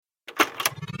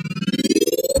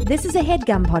This is a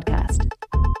HeadGum podcast.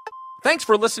 Thanks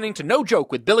for listening to No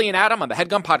Joke with Billy and Adam on the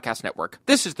HeadGum Podcast Network.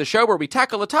 This is the show where we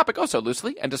tackle a topic oh so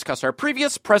loosely and discuss our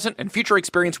previous, present, and future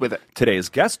experience with it. Today's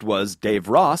guest was Dave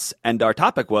Ross, and our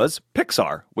topic was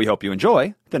PIXAR. We hope you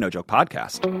enjoy the No Joke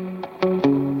Podcast.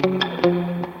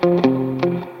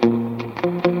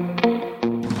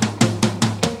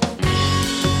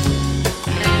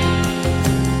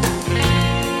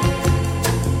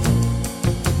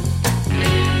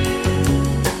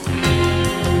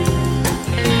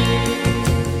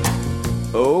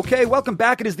 Okay, welcome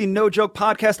back. It is the No Joke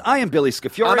Podcast. I am Billy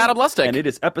Scafiore. I'm Adam Lustig. And it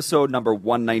is episode number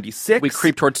 196. We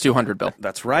creep towards 200, Bill.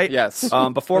 That's right. Yes.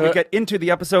 Before we get into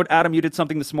the episode, Adam, you did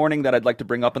something this morning that I'd like to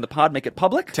bring up in the pod, make it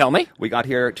public. Tell me. We got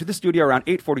here to the studio around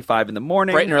 8:45 in the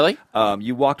morning. Bright and early.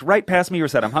 You walked right past me. You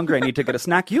said, I'm hungry. I need to get a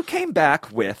snack. You came back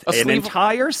with an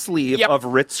entire sleeve of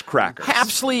Ritz crackers. Half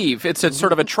sleeve. It's a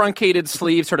sort of a truncated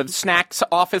sleeve, sort of snacks,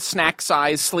 office snack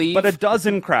size sleeve. But a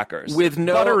dozen crackers. With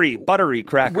no... Buttery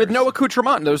crackers. With no accoutrement.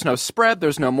 There's no spread.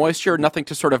 There's no moisture. Nothing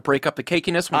to sort of break up the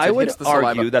cakiness once it hits the saliva. I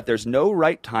would argue that there's no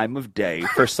right time of day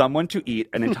for someone to eat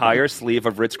an entire sleeve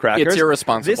of Ritz crackers. It's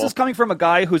irresponsible. This is coming from a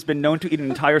guy who's been known to eat an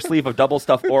entire sleeve of double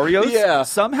stuffed Oreos. Yeah.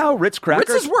 Somehow Ritz crackers...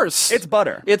 Ritz is worse. It's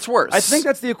butter. It's worse. I think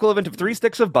that's the equivalent of 3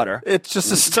 sticks of butter. It's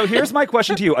just a... So here's my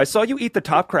question to you. I saw you eat the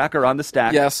top cracker on the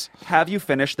stack. Yes. Have you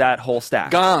finished that whole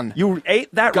stack? Gone. You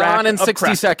ate that rack Gone in of 60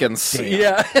 crackers. seconds. Damn.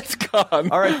 Yeah, it's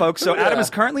gone. All right, folks. So Adam is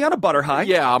currently on a butter high.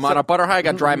 Yeah, I'm on a butter high. I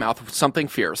got dry mouth. Something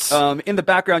fierce. In the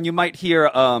background, you might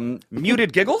hear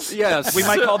muted giggles. Yes. We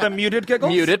might call them muted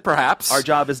giggles. Muted, perhaps. Our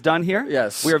job is done here.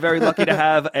 Yes. We are very lucky to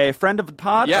have a friend of the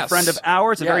pod, Yes. a friend of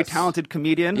ours, a very Yes. talented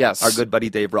comedian. Yes. Our good buddy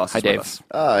Dave Ross. Hi, is with Dave. us.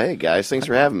 Hey, guys. Thanks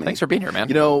for having me. Thanks for being here, man.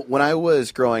 You know, when I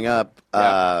was growing up,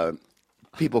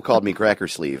 people called me Cracker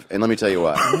Sleeve, and let me tell you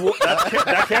why.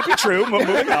 That can't be true.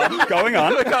 Moving on. Going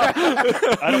on.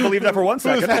 I don't believe that for 1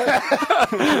 second.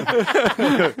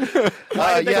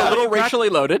 A little racially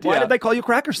loaded. Why did they call you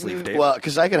Cracker Sleeve, Dave? Well,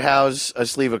 because I could house a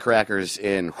sleeve of crackers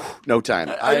in no time.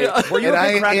 Were you a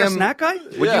big cracker snack guy?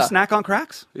 Would you snack on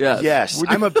cracks? Yes. Yes,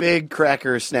 I'm a big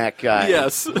cracker snack guy.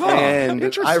 Yes. And I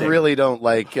interesting. really don't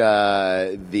like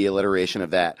the alliteration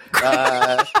of that.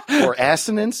 Or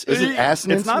assonance? Is it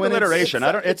assonance? It's not when alliteration.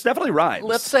 It's definitely rhymes.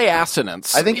 Let's say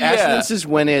assonance. I think assonance is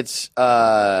when it's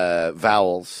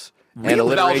vowels. Really? And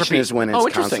Vowels alliteration repeat. is when it's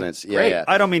Interesting. consonants. Yeah, Great. yeah.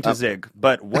 I don't mean to zig,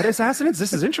 but what is assonance?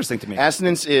 This is interesting to me.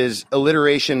 Assonance is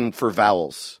alliteration for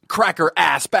vowels. Cracker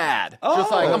ass bad. Oh.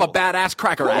 Just like I'm a badass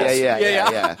cracker ass.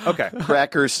 Yeah. Okay.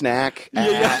 Cracker snack.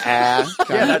 Yeah.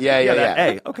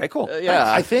 Okay, cool.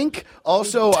 Yeah. I think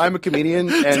also I'm a comedian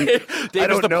and Dave I is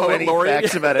don't the know poet any laureate.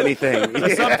 facts about anything. The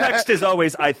subtext is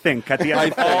always, I think, at the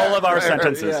end of all of our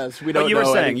sentences. Yes, we But don't you were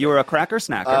know saying anything. you were a cracker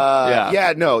snacker.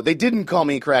 Yeah, no, they didn't call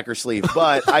me Cracker Sleeve,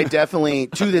 but I definitely,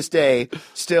 to this day,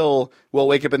 still will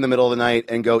wake up in the middle of the night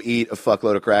and go eat a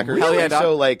fuckload of crackers. Hell yeah, Doc.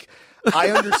 So, like, I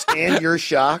understand your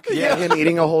shock at him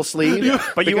eating a whole sleeve.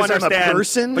 But you because understand, I'm a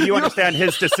person. But you understand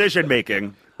his decision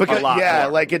making a lot more.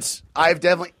 like I've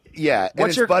definitely, and What's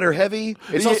it's your- butter heavy.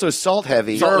 It's also salt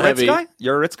heavy. You're a Ritz heavy. guy?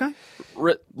 You're a Ritz guy?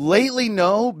 Lately,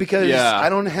 no, because Yeah. I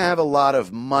don't have a lot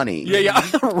of money. Yeah.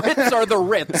 Ritz are the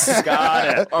Ritz.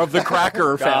 Got it. Of the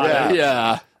cracker family. it.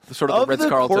 Yeah. Sort of Of the the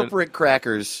Ritz-Carlton. corporate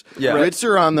crackers, Yeah. Ritz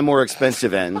are on the more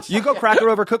expensive end. You go cracker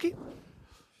over cookie?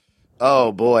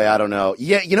 Oh, boy, I don't know.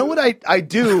 Yeah, you know what I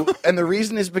do, and the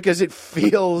reason is because it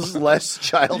feels less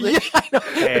childish.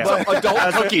 Damn.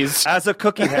 Adult cookies. As a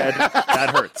cookie head, that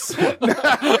hurts.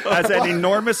 As an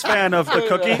enormous fan of the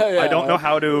cookie, I don't know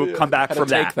how to come back from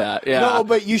Take that. Yeah. No,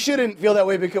 but you shouldn't feel that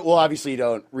way because, well, obviously you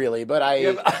don't really, but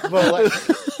but like,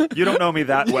 You don't know me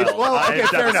that well. Well, okay, I'm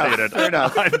fair enough, devastated. fair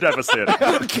enough. I'm devastated.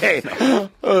 okay.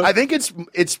 I think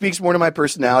it speaks more to my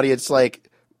personality. It's like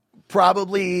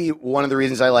probably one of the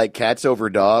reasons I like cats over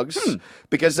dogs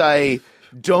because I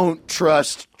don't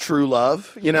trust true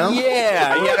love, you know?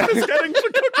 Yeah. Just getting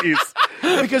to cookies.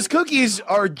 Because cookies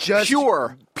are just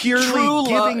Purely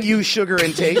giving love. you sugar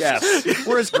and taste. Yes.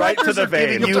 Whereas Right to crackers the are vein.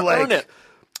 giving You you have to earn like it.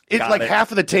 it's Got like it.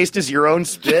 half of the taste is your own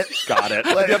spit. Got it.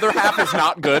 The other half is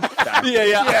not good.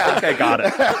 Yeah. Okay, got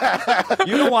it.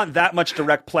 You don't want that much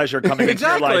direct pleasure coming into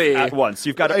your Exactly. life at once.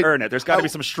 You've got to earn it. There's got to be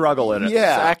some struggle in it.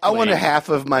 Yeah, Exactly. I want a half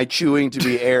of my chewing to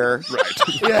be air.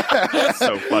 Right. Yeah. That's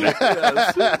so funny.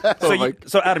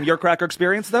 So Adam, your cracker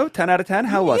experience, though? 10 out of 10?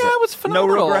 How was it? Yeah, it was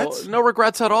phenomenal. No regrets? No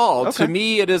regrets at all. Okay. To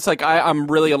me, it is like I'm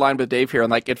really aligned with Dave here,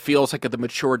 and like it feels like the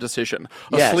mature decision.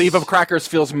 A Yes. sleeve of crackers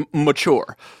feels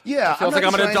mature. Yeah, It feels like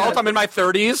I'm an adult. I'm in my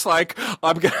 30s. Like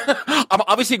I'm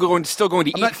obviously still going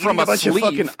to I'm eat not from eating a bunch sleeve. of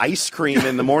fucking ice cream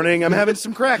in the morning. I'm having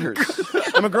some crackers.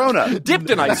 I'm a grown up. dipped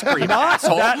in ice cream. Not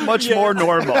asshole. that much more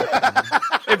normal.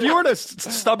 if you were to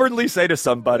stubbornly say to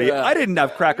somebody, I didn't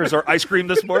have crackers or ice cream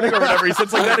this morning or whatever, he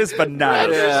says, like, that is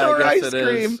bananas. Or I ice guess it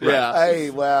cream. is. Yeah. Hey,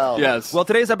 wow. Yes. Well,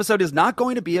 today's episode is not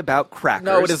going to be about crackers.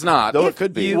 No, it is not. Though it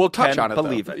could be. We'll touch can on it, though.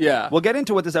 believe it. Yeah. We'll get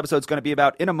into what this episode's going to be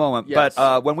about in a moment. Yes.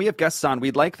 But when we have guests on,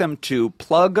 we'd like them to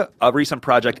plug a recent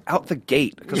project out the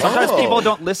gate. Because sometimes people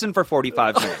don't listen for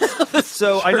 45 minutes.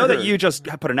 So I know that you just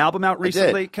put an album out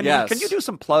recently. Can you do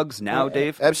some plugs now,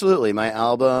 Dave? Absolutely. My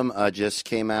album just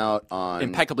came out on...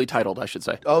 Impeccably titled, I should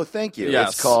say. Oh, thank you.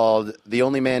 Yes. It's called The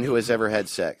Only Man Who Has Ever Had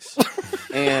Sex.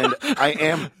 And I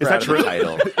am proud of the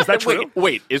title. Is that true?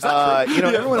 Wait, is that true?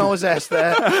 Everyone always asks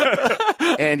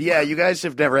that. And yeah, you guys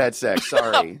have never had sex.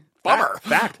 Sorry. Bummer.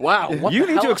 Fact. Wow. What You the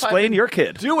need hell to have I explain been your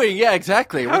kid. doing? Yeah,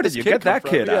 exactly. How Where did does you kid get come that from?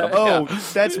 kid Yeah, out? Oh,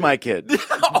 that's my kid.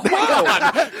 Oh,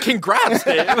 wow. Congrats,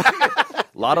 Dave. A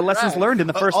lot of lessons learned in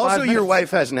the first 5 Also, minutes. your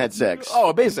wife hasn't had sex. Oh,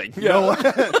 amazing. Yeah. No,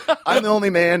 I'm the only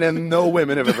man, and no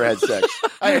women have ever had sex.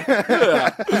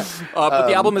 But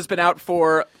the album has been out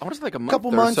for, I want to say like a month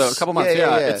Couple or months. so. A couple months,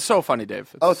 Yeah. It's so funny, Dave.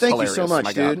 It's Oh, thank hilarious. you so much,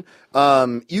 My God.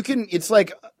 dude. You can. It's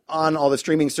like on all the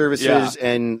streaming services, Yeah.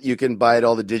 and you can buy it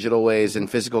all the digital ways and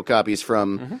physical copies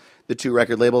from the two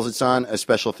record labels it's on, A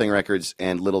Special Thing Records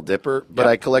and Little Dipper. But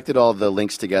I collected all the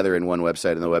links together in one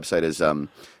website, and the website is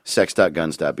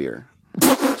sex.guns.beer.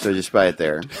 So just buy it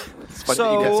there. It's funny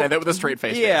that you can say that with a straight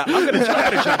face. Yeah, I'm gonna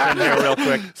jump in here real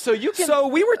quick. So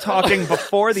we were talking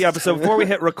before the episode, before we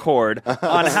hit record,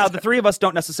 on how the three of us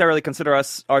don't necessarily consider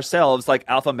ourselves like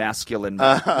alpha masculine.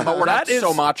 But we're not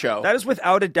so macho. That is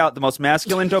without a doubt the most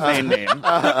masculine domain name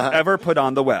ever put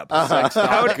on the web.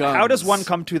 How does one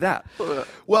come to that?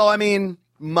 Well, I mean,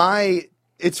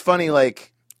 it's funny, like,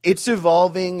 it's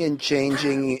evolving and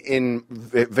changing in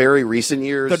very recent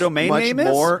years. The domain much name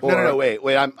more. is? No.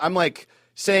 Wait. I'm like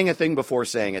saying a thing before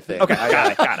saying a thing. Okay,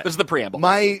 got it. This is the preamble.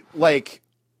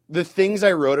 The things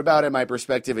I wrote about and my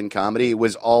perspective in comedy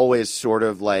was always sort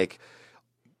of like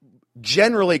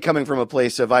generally coming from a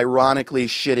place of ironically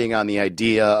shitting on the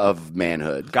idea of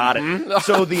manhood. Got it.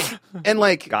 So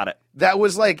got it. That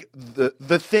was like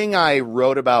the thing I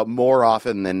wrote about more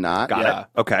often than not. Got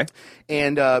it. Okay.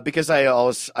 And because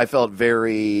I felt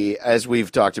very, as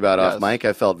we've talked about off mic,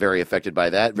 I felt very affected by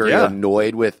that. Very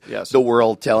annoyed with the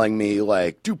world telling me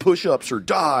like, do push-ups or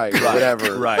die or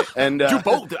whatever. Right. And do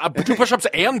both. Do push-ups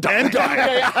and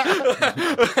die.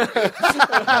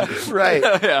 Right.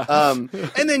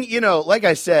 And then like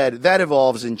I said, that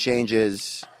evolves and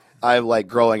changes. I like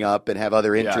growing up and have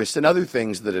other interests and other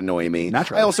things that annoy me.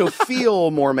 Naturally. I also feel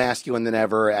more masculine than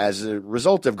ever as a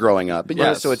result of growing up.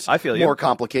 And, so it's I feel you. more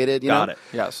complicated. Got know? it.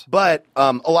 Yes. But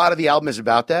a lot of the album is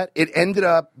about that. It ended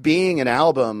up being an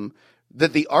album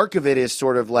that the arc of it is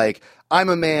sort of like, I'm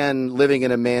a man living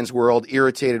in a man's world,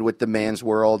 irritated with the man's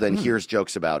world, and here's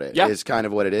jokes about it. Is kind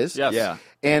of what it is. Yes. Yeah.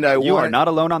 And You are not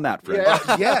alone on that, friend.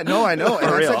 no, I know. And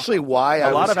that's real. actually why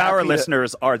A lot of our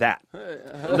listeners are that.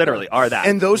 Literally, are that.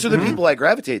 And those are the people I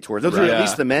gravitate towards. Those are at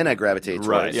least the men I gravitate towards.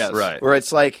 Right, yes. Right. Where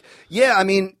it's like, I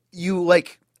mean,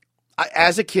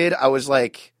 as a kid, I was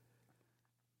like,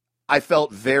 I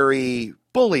felt very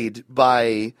bullied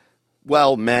by,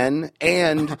 men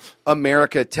and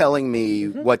America telling me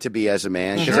what to be as a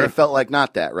man, because I felt like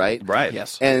not that, right? Right.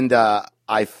 Yes. And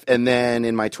and then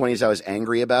in my 20s, I was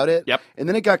angry about it. Yep. And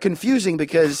then it got confusing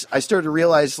because I started to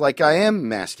realize, like, I am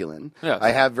masculine. Yes.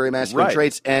 I have very masculine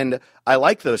traits, and I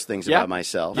like those things about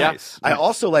myself. Nice. I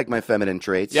also like my feminine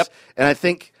traits. Yep. And I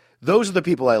think those are the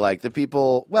people I like. The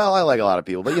people, I like a lot of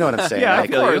people, but you know what I'm saying. Yeah, I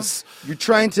like, feel you. You're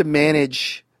trying to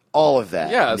manage all of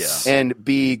that. Yes. And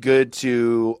be good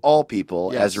to all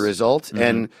people as a result,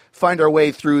 and find our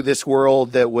way through this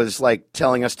world that was like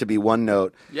telling us to be one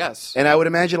note. Yes. And I would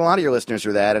imagine a lot of your listeners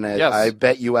are that, and I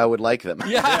bet you I would like them.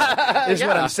 Yeah. Is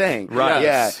what I'm saying. Right.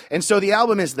 Yeah. And so the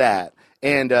album is that.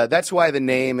 And that's why the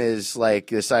name is like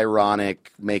this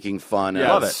ironic making fun of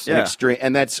Love it. an Yeah. extreme.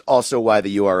 And that's also why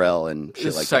the URL and shit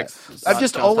It's like sex- that. I've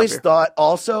just John's always Top Beer. thought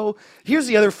also, here's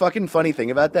the other fucking funny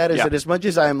thing about that is that as much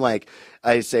as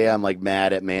I say I'm like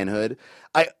mad at manhood,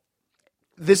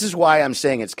 this is why I'm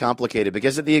saying it's complicated,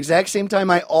 because at the exact same time,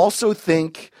 I also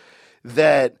think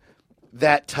that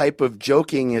type of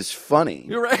joking is funny.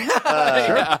 You're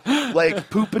right. Like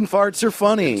poop and farts are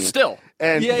funny. Still.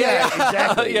 And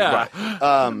exactly. Yeah.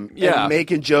 And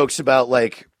making jokes about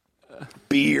like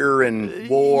beer and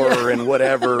war and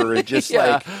whatever, and just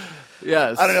like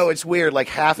Yes. I don't know. It's weird. Like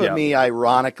half of me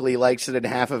ironically likes it, and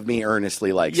half of me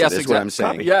earnestly likes Yes, it. Is what I'm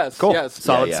saying. Yes, Cool. yes.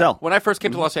 Solid sell. When I first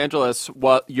came to Los Angeles,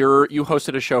 you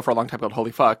hosted a show for a long time called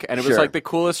Holy Fuck, and it was Sure. like the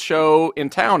coolest show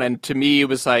in town. And to me, it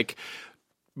was like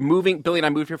Billy and I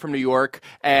moved here from New York,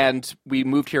 and we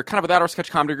moved here kind of without our sketch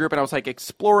comedy group, and I was like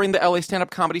exploring the LA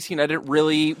stand-up comedy scene. I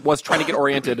was trying to get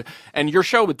oriented, and your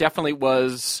show definitely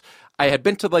was. I had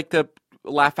been to like the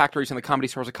Laugh Factories and the Comedy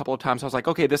Stores a couple of times. I was like,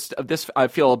 okay, this I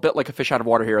feel a bit like a fish out of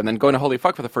water here. And then going to Holy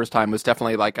Fuck for the first time was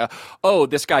definitely like,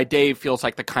 this guy Dave feels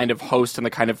like the kind of host and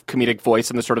the kind of comedic voice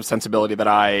and the sort of sensibility that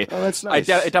I. Oh, that's nice.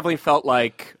 It definitely felt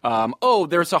like,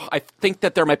 I think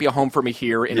that there might be a home for me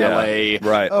here in LA.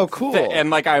 Right. Oh, cool. And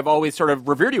like I've always sort of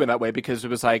revered you in that way because it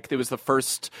was the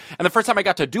first time I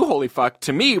got to do Holy Fuck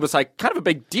to me was like kind of a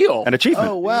big deal. An achievement.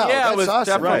 Oh, wow. Yeah, that's it was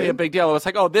awesome. definitely a big deal. It was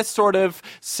like,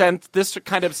 this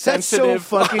kind of sensitive. That's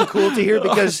so fucking cool to hear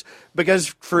because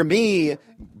for me,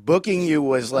 booking you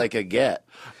was like a get.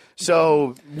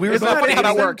 So we were Isn't that funny how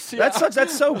that works? Yeah.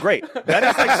 That's so great. That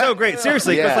is like so great.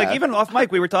 Seriously, because like even off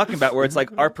mic we were talking about where it's like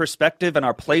our perspective and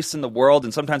our place in the world,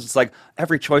 and sometimes it's like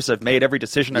every choice I've made, every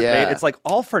decision I've made, it's like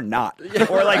all for naught,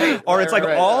 or it's like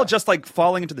all just like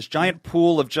falling into this giant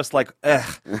pool of just like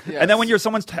ugh. Yes. And then when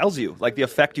someone tells you like the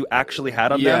effect you actually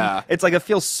had on them, it's like it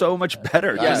feels so much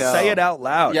better. Yes. Just say it out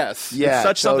loud. Yes, it's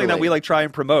such something that we like try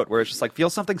and promote, where it's just like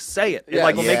feel something, say it. It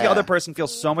like will make the other person feel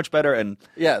so much better, and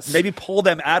maybe pull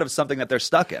them out of something that they're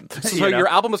stuck in. So your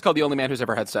album was called The Only Man Who's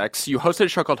Ever Had Sex. You hosted a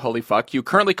show called Holy Fuck. You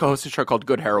currently co-host a show called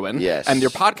Good Heroin. Yes. And your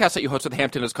podcast that you host with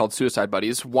Hampton is called Suicide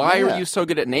Buddies. Why are you so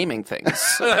good at naming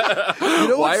things?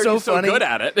 Why are you so good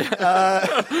at it?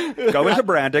 Go into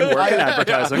branding, work in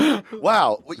advertising.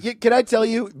 Wow. Can I tell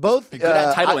you both? Good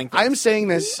at titling things. I'm saying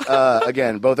this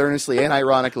again, both earnestly and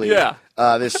ironically. Yeah.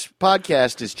 This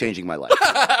podcast is changing my life.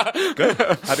 Good.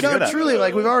 Happy to hear that. Truly,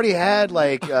 like we've already had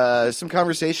like some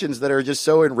conversations that are just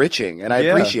so enriching, and I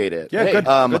appreciate it. Yeah, good.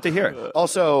 Good to hear.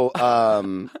 Also,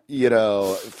 from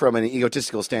an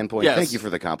egotistical standpoint, thank you for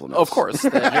the compliments. Of course.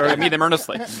 I mean them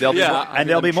earnestly.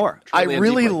 There'll be more. I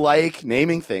really like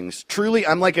naming things. Truly,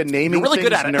 I'm like a naming really things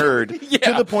good at nerd it.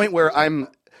 to the point where I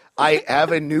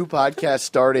have a new podcast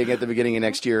starting at the beginning of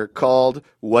next year called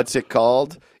What's It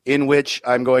Called? In which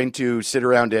I'm going to sit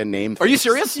around and name things. Are you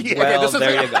serious? Yeah. Well,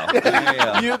 there you go.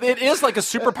 It is like a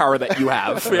superpower that you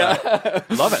have. Yeah.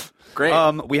 Love it. Great.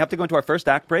 We have to go into our first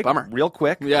act break. Bummer. Real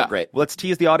quick. Yeah. Great. Let's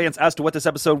tease the audience as to what this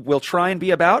episode will try and be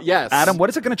about. Yes. Adam,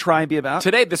 what is it going to try and be about?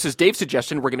 Today, this is Dave's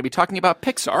suggestion. We're going to be talking about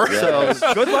PIXAR. So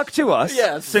good luck to us.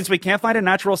 Yes. Since we can't find a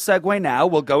natural segue now,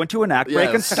 we'll go into an act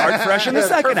break and start fresh in the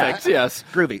second act. Yes.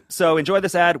 Groovy. So enjoy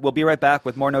this ad. We'll be right back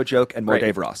with more No Joke and more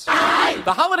Dave Ross.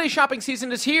 The holiday shopping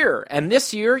season is here, and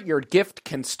this year, your gift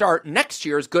can start next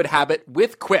year's good habit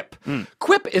with Quip.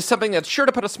 Quip is something that's sure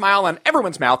to put a smile on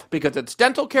everyone's mouth because it's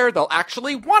dental care they'll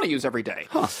actually want to use every day.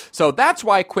 So that's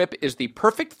why Quip is the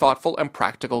perfect, thoughtful, and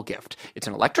practical gift. It's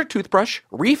an electric toothbrush,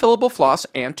 refillable floss,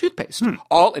 and toothpaste,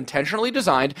 all intentionally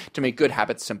designed to make good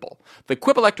habits simple. The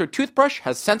Quip electric toothbrush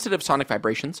has sensitive sonic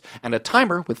vibrations and a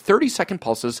timer with 30-second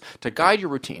pulses to guide your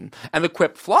routine. And the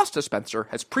Quip floss dispenser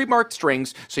has pre-marked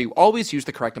strings so you always use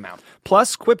the correct amount.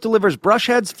 Plus, Quip delivers brush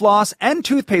heads, floss, and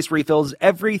toothpaste refills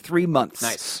every 3 months.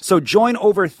 Nice. So join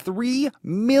over 3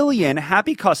 million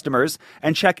happy customers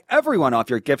and check everyone off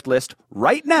your gift list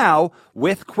right now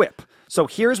with Quip. So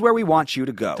here's where we want you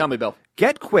to go. Tell me, Bill.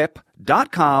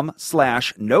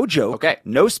 GetQuip.com/nojoke. Okay.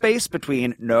 No space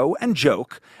between no and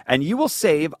joke. And you will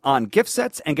save on gift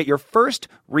sets and get your first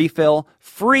refill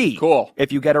free. Cool.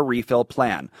 If you get a refill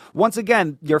plan. Once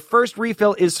again, your first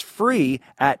refill is free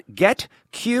at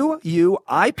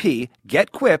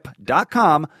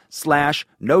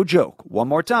getquip.com/nojoke. One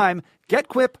more time,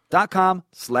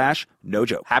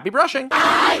 getquip.com/nojoke. Happy brushing.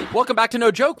 Welcome back to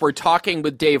No Joke. We're talking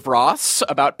with Dave Ross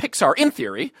about PIXAR in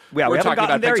theory. Yeah, we're we haven't talking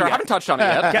gotten about there PIXAR. yet. I haven't touched on it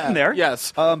yet. Getting there.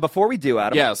 Yes. Before we do,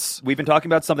 Adam. Yes. We've been talking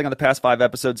about something on the past 5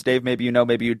 episodes. Dave, maybe you know,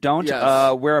 maybe you don't.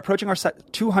 Yes. We're approaching our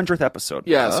 200th episode.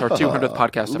 Yes, our 200th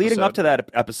podcast episode. Leading up to that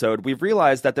episode, we've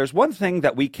realized that there's one thing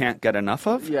that we can't get enough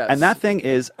of, and that thing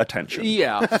is attention.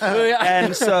 Yeah.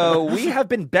 And so we have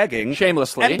been begging,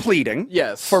 shamelessly, and pleading,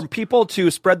 yes, for people to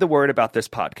spread the word about this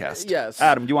podcast. Yes.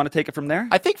 Adam, do you want to take it from there?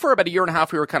 I think for about a year and a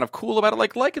half, we were kind of cool about it.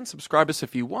 Like and subscribe us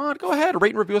if you want. Go ahead, rate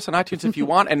and review us on iTunes if you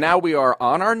want. And now we are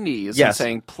on our knees and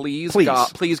saying, please,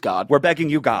 God. We're begging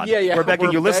you, God. Yeah. We're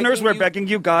begging you, listeners. We're begging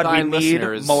you, God. We need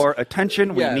more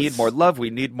attention. We need more love. We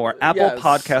need more Apple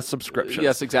Podcast subscriptions.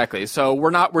 Yes, exactly. So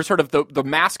we're sort of, the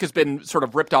mask has been sort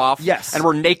of ripped off. Yes. And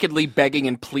we're nakedly begging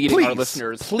and pleading our listeners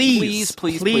listeners, please,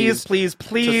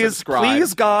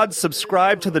 subscribe. God,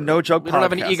 subscribe to the No Joke Podcast. We don't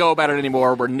have any ego about it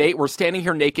anymore. We're standing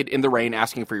here naked in the rain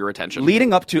asking for your attention.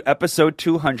 Leading up to episode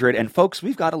 200, and folks,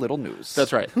 we've got a little news.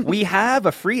 That's right. We have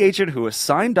a free agent who has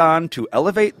signed on to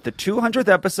elevate the 200th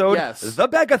episode, the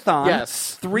Begathon.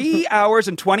 Yes. 3 hours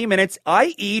and 20 minutes,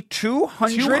 i.e.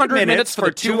 200 minutes for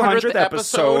the 200th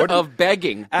episode of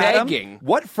begging. Adam,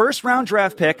 what first-round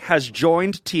draft pick has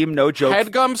joined Team No Joke?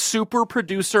 Headgum super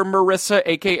producer Marissa,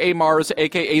 a.k.a. Mars,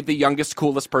 a.k.a. the youngest,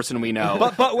 coolest person we know.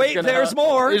 But wait, there's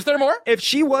more. Is there more? If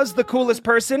she was the coolest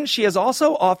person, she has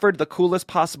also offered the coolest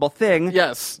possible thing.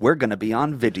 Yes. We're going to be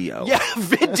on video. Yeah,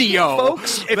 video.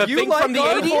 Folks, if you like from the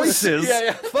our 80s? voices.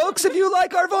 Folks, if you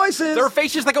like our voices. There are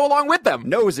faces that go along with them.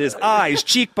 Noses, eyes,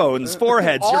 cheekbones,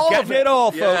 foreheads. All You're getting it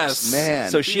all, yes. folks. Man.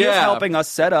 So she is helping us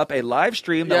set up a live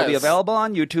stream that will be available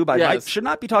on YouTube. I should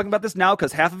not be talking about this now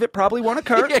because half of it probably won't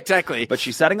occur. Exactly. But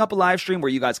she's setting up a live stream where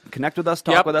you guys can connect with us,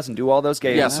 talk with us, and do all those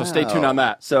games. Yeah, so stay tuned on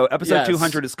that. So episode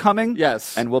 200 is coming.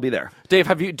 Yes. And we'll be there. Dave,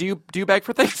 do you beg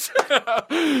for things?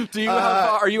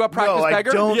 Are you a practice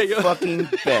beggar? I don't fucking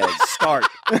beg.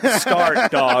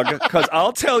 Start, dog. Because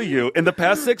I'll tell you, in the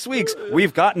past 6 weeks,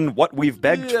 we've gotten what we've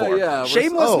begged for. Yeah,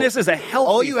 Shamelessness is a healthy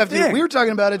All you have to thing. do, we were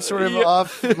talking about it sort of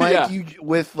off mic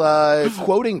with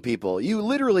quoting people. You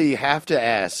literally have to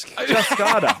ask. Just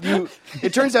gotta.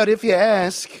 It turns out if you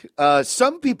ask,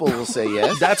 some people will say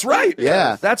yes. That's right.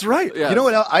 Yeah. That's right. Yeah. You know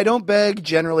what else? I don't beg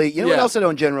generally. You know what Yeah. else I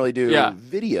don't generally do? Yeah.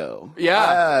 Video.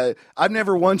 Yeah. I've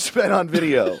never once been on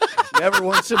video. Never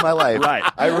once in my life. Right.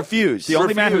 I refuse. The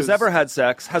only man who's ever had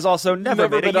sex has also never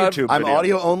made a been on- YouTube I'm video.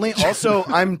 audio only. Also,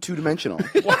 I'm two-dimensional.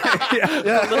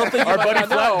 Our buddy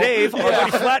Flat Dave. Our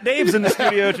buddy Flat Dave's in the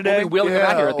studio today. We'll wheeling him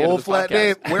out here at the end of old this Flat podcast.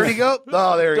 Dave. Where'd he go?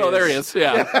 Oh, there he is. Oh, there he is.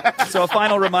 Yeah. So a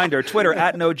final reminder, Twitter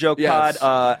at NoJokePod.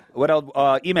 Yes. What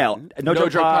else? Email,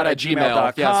 nojokepod@gmail.com.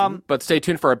 gmail.com. But stay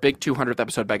tuned for our big 200th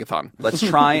episode Begathon. Let's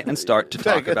try and start to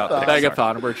talk about Pixar.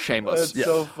 Begathon. We're shameless. That's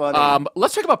so funny.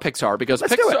 Let's talk about Pixar because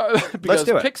Let's do it. Let's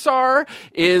do it. Pixar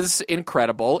is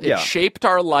incredible. It shaped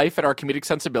our life and our comedic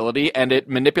sensibility, and it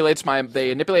manipulates they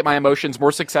manipulate my emotions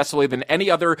more successfully than any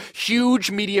other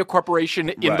huge media corporation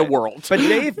in the world. But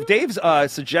Dave's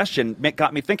suggestion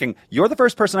got me thinking. You're the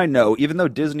first person I know, even though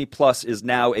Disney Plus is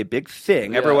now a big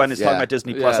thing. Everyone is talking about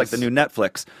Disney Plus like the new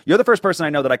Netflix. You're the first person I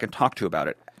know that I can talk to about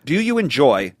it. Do you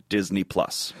enjoy Disney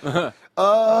Plus?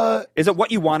 Is it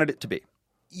what you wanted it to be?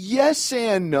 Yes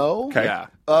and no. Okay. Yeah.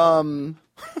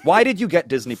 Why did you get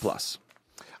Disney Plus?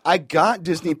 I got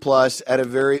Disney Plus at a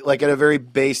very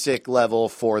basic level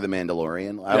for The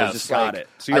Mandalorian. I was just got like, it.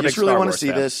 So you're I a just big really Star want to Wars see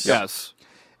fan. this. Yes.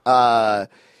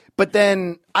 But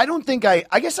then I don't think I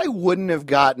guess I wouldn't have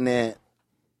gotten it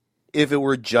if it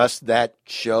were just that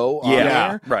show on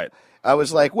there. Right. I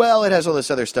was like, well, it has all this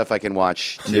other stuff I can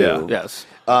watch too. Yes.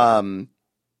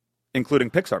 Including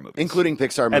Pixar movies. Including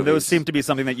Pixar movies. And those seem to be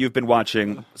something that you've been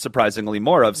watching surprisingly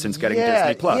more of since getting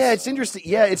Disney Plus. Yeah, it's interesting.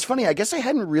 Yeah, it's funny. I guess I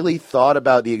hadn't really thought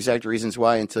about the exact reasons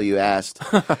why until you asked.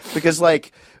 Because,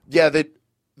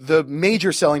 the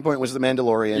major selling point was The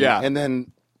Mandalorian. Yeah. And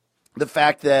then the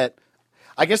fact that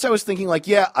I guess I was thinking, I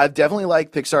definitely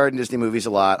like Pixar and Disney movies a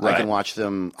lot. Right. I can watch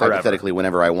them Forever. hypothetically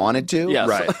whenever I wanted to. Yes.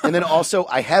 Right. And then also,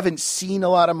 I haven't seen a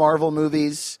lot of Marvel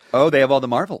movies. Oh, they have all the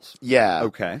Marvels. Yeah.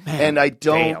 Okay. And I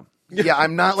don't. Damn. Yeah,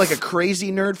 I'm not like a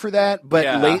crazy nerd for that,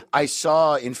 but late I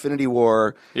saw Infinity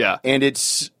War. Yeah. And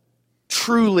it's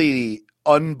truly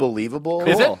unbelievable.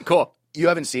 Is it? Cool. You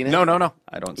haven't seen it? No.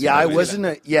 I don't see Yeah, I movies.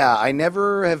 wasn't. I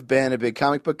never have been a big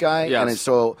comic book guy, Yes. and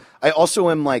so I also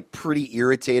am pretty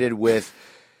irritated with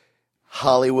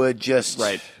Hollywood just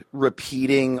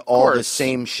repeating all the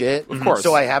same shit. Of course.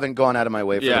 So I haven't gone out of my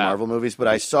way for the Marvel movies, but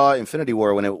I saw Infinity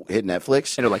War when it hit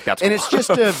Netflix, And you're like, that's and cool. it's just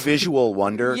a visual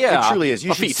wonder. Yeah. It truly is.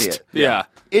 You A should feast. see it. Yeah.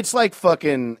 It's like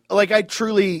fucking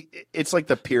it's like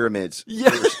the pyramids. Yeah.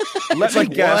 Let me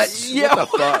guess. What?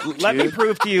 What the fuck? Let me dude?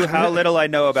 prove to you how little I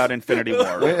know about Infinity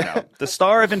War right now. The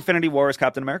star of Infinity War is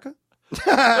Captain America?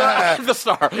 The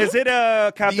star. Is it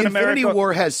Captain The Infinity America?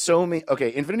 War has so many.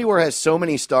 Okay, Infinity War has so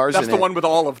many stars. That's in the it one with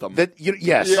all of them. that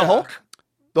yes, The Hulk?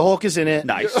 The Hulk is in it.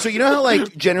 Nice. So you know how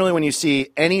generally when you see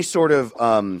any sort of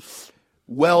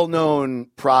well-known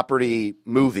property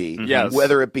movie, Yes.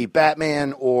 whether it be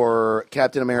Batman or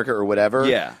Captain America or whatever,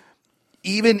 Yeah.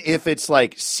 even if it's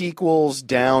like sequels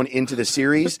down into the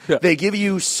series, they give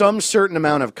you some certain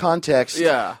amount of context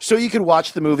so you can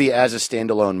watch the movie as a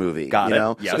standalone movie. Got you it.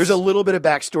 know? Yes. There's a little bit of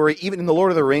backstory. Even in the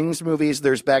Lord of the Rings movies,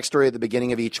 there's backstory at the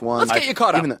beginning of each one. Let's get you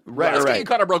caught up. Let's get you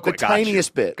caught up real quick. The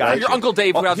tiniest bit. Gotcha. Your Uncle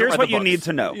Dave who hasn't Here's read what the you books. need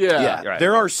to know. Yeah. Right.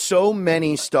 There are so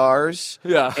many stars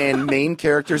and main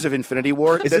characters of Infinity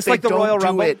War Is that this they like the don't Royal do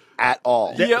Rumble? it at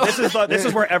all. This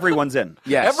is where everyone's in.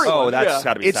 Yes. Everyone, Oh, that's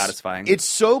got to be It's- satisfying. It's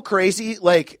so crazy.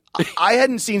 Like, I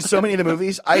hadn't seen so many of the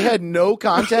movies. I had no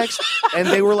context, and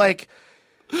they were like,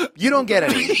 you don't get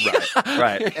any.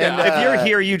 Right. And if you're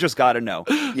here, you just got to know.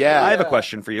 Yeah. I have a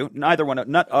question for you. Neither one.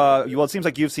 Well, it seems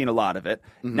like you've seen a lot of it.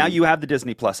 Now you have the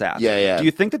Disney Plus app. Yeah. Do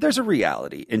you think that there's a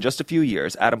reality in just a few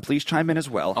years? Adam, please chime in as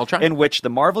well. I'll try. In which the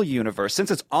Marvel universe,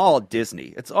 since it's all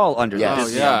Disney, it's all under the Yes.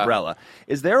 Disney Oh, yeah. umbrella.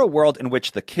 Is there a world in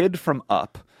which the kid from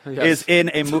Up is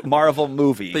in a Marvel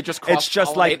movie? They just it's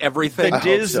just like cross-pollinate everything. the I hope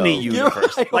Disney so.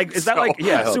 universe. I Like, hope is that so. like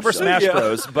I hope Super so. Smash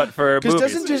Bros. But for Because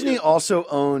movies? doesn't Disney also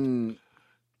own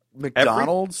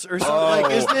McDonald's or something?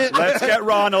 Like, isn't it? Let's get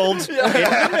Ronald.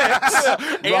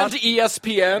 And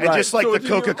ESPN. And just like So the do you-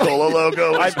 Coca-Cola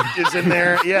logo is in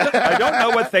there. Yeah. I don't know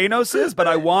what Thanos is, but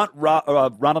I want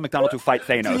Ronald McDonald to fight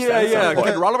Thanos. Yeah, at some yeah. point.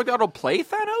 Can Ronald McDonald play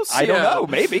Thanos? I don't Yeah. know.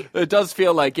 Maybe. It does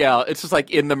feel like, it's just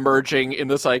like in the merging, in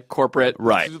this like corporate,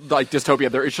 like dystopia,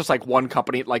 there is just like one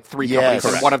company, like three companies,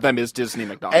 and Correct. one of them is Disney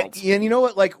McDonald's. And you know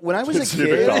what? Like, when I was a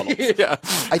kid, Yeah.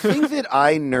 I think that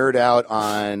I nerd out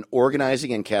on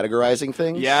organizing and categorizing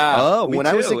things. Yeah. Oh, me when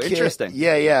too. I was a kid, Interesting.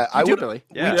 Yeah. I do would. really?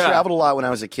 We Yeah. traveled a lot when I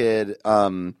was a kid.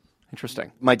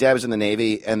 Interesting. My dad was in the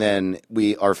Navy, and then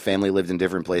our family lived in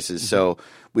different places, so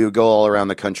we would go all around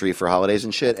the country for holidays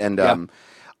and shit. And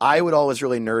I would always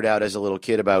really nerd out as a little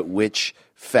kid about which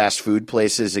fast food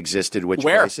places existed, which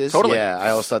Where? places. Totally. Yeah, I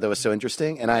always thought that was so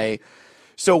interesting.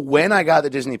 So when I got the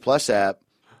Disney Plus app,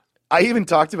 I even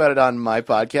talked about it on my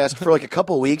podcast for like a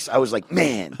couple of weeks. I was like,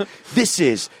 man, this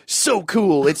is so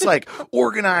cool. It's like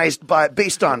organized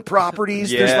based on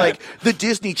properties. There's Yeah. like the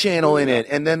Disney Channel in it,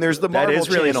 and then there's the That Marvel is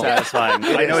really Channel. satisfying.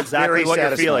 I know is exactly very what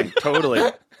satisfying. you're feeling.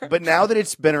 Totally. But now that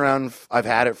it's been around, I've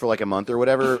had it for like a month or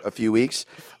whatever, a few weeks,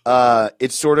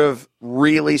 it's sort of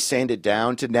really sanded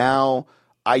down to now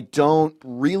I don't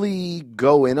really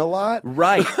go in a lot.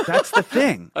 Right. That's the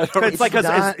thing. It's like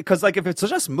not- because like if it's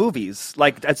just movies,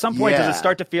 like at some point does it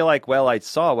start to feel like, well, I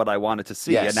saw what I wanted to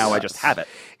see, Yes. and now I just have it.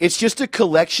 It's just a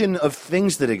collection of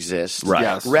things that exist, Right.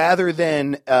 Yes. rather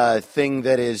than a thing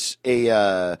that is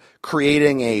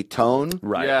creating a tone,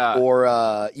 Right. Yeah.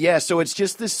 Or so it's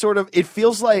just this sort of. It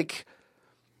feels like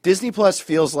Disney Plus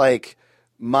feels like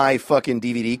my fucking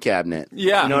DVD cabinet.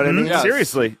 Yeah. You know what I mean? Yes.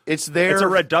 Seriously. It's there. It's a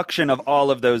reduction of all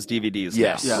of those DVDs.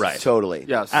 Yes, now. Right. totally.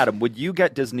 Yes. Adam, would you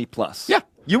get Disney Plus? Yeah.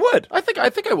 You would. I think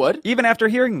I would. Even after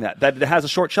hearing that it has a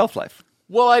short shelf life.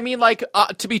 Well, I mean, like,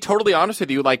 to be totally honest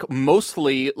with you, like,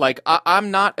 mostly, like,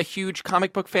 I'm not a huge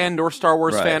comic book fan nor Star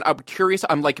Wars Right. fan. I'm curious.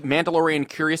 I'm, like, Mandalorian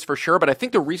curious for sure, but I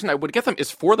think the reason I would get them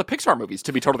is for the Pixar movies,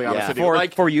 to be totally honest with you.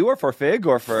 Like, For you or for Fig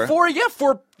or for...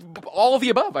 for all of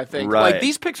the above, I think. Right. Like,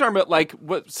 these Pixar, like,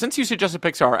 since you suggested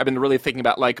Pixar, I've been really thinking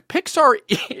about, like, Pixar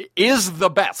is the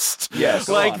best. Yes.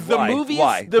 Like, Go on. the Why? movies,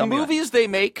 Why? the Tell me why. movies they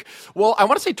make, well, I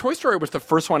want to say Toy Story was the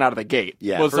first one out of the gate.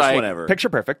 Yeah, was first like, one ever. Picture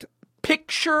Perfect.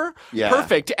 Picture Yeah.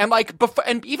 perfect, and like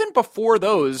and even before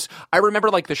those, I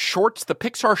remember like the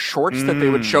Pixar shorts that they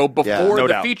would show before no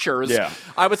the doubt. features. Yeah.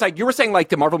 I was like, you were saying like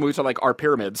the Marvel movies are like our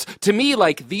pyramids. To me,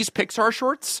 like these Pixar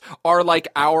shorts are like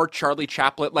our Charlie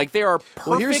Chaplin. Like they are perfect.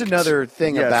 Well, here's another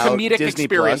thing about comedic Disney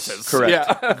experiences. Plus. Correct.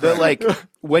 Yeah. The, like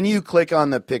when you click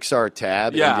on the Pixar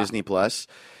tab Yeah. in Disney Plus,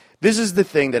 this is the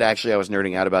thing that actually I was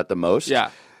nerding out about the most. Yeah.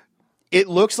 It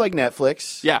looks like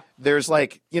Netflix. Yeah. There's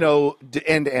like,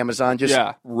 and Amazon, just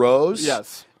Yeah. rows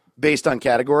Yes. based on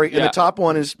category. And Yeah. the top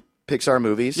one is Pixar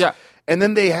movies. Yeah. And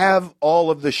then they have all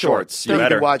of the shorts. You that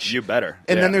better. can watch. You better.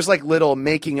 And Yeah. then there's like little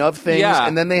making of things. Yeah.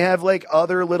 And then they have like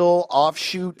other little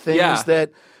offshoot things Yeah.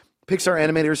 that Pixar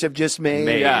animators have just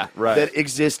made. Yeah. Right. That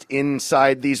exist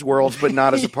inside these worlds, but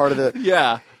not as a part of the.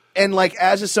 Yeah. And like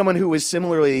as someone who is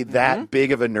similarly that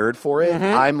big of a nerd for it,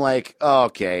 I'm like,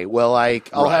 okay, well,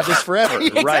 I'll have this forever.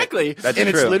 Exactly. That's And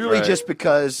true. it's literally Right. just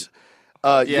because,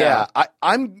 Yeah.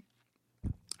 I'm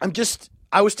just.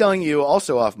 I was telling you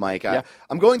also off mic.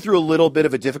 I'm going through a little bit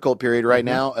of a difficult period right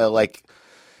now. Like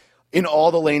in all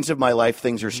the lanes of my life,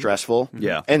 things are stressful.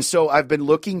 Yeah. And so I've been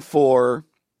looking for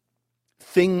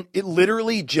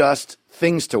literally just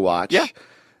things to watch. Yeah.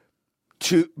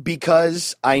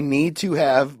 Because I need to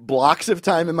have blocks of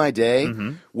time in my day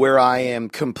where I am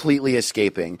completely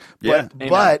escaping. Yeah.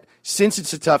 But since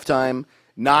it's a tough time,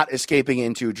 not escaping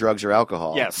into drugs or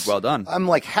alcohol. Yes, well done. I'm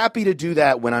like happy to do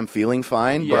that when I'm feeling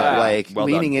fine, but like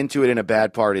leaning into it in a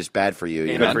bad part is bad for you.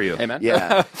 Good for you. Amen.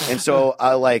 Yeah. And so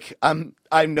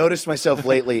I've noticed myself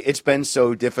lately, it's been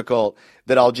so difficult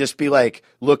that I'll just be like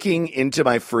looking into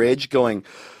my fridge going,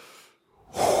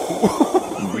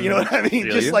 you know what I mean?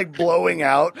 Feel just you? like blowing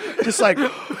out, just like,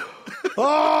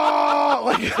 oh,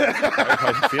 like,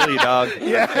 I feel you, dog.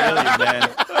 Yeah. I feel you, man.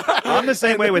 I'm the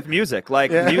same way with music.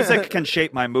 Like, music can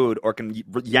shape my mood or can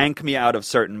yank me out of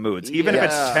certain moods. Even if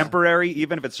it's temporary,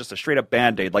 even if it's just a straight-up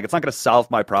Band-Aid. Like, it's not going to solve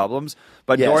my problems.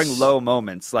 But during low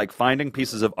moments, like, finding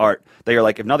pieces of art that you're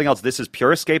like, if nothing else, this is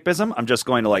pure escapism. I'm just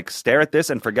going to, like, stare at this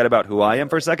and forget about who I am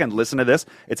for a second. Listen to this.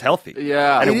 It's healthy.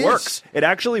 Yeah. And it It works. is. It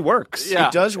actually works. Yeah.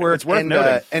 it does work. It's worth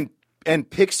noting. And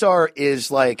Pixar is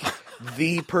like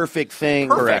the perfect thing.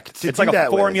 Correct. to It's do like a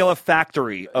that with. formula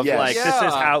factory of Yes. like, this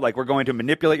is how like we're going to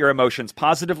manipulate your emotions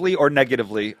positively or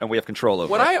negatively, and we have control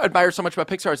over What it. I admire so much about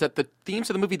Pixar is that the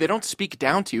themes of the movie, they don't speak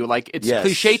down to you. Like, it's Yes.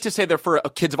 cliche to say they're for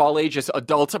kids of all ages,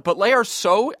 adults, but they are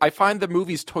so, I find the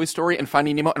movies Toy Story and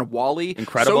Finding Nemo and WALL-E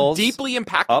Incredibles. so deeply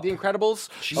impactful. Up. The Incredibles,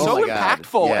 Oh so my God.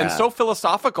 impactful Yeah. and so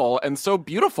philosophical and so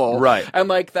beautiful. Right. And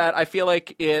like that, I feel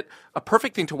like a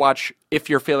perfect thing to watch if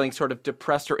you're feeling sort of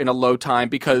depressed or in a low time,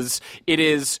 because it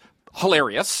is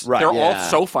hilarious. Right. They're all Yeah.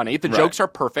 so funny. The jokes are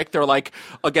perfect. They're like,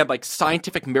 again, like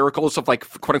scientific miracles of like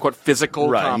quote unquote physical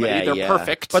Right. comedy. Yeah, They're yeah.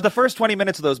 perfect. But the first 20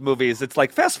 minutes of those movies, it's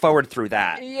like fast forward through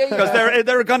that. Yeah, Because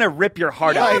they're going to rip your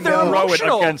heart Yeah, out and they're throw it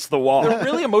emotional. against the wall. They're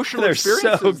really emotional They're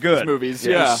experiences. so good. These movies.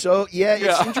 Yeah. Yeah. So it's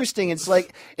Yeah. interesting. It's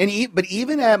like, but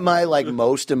even at my like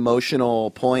most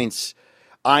emotional points,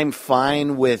 I'm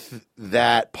fine with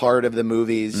that part of the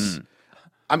movies.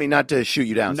 I mean, not to shoot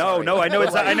you down. No, sorry. no, I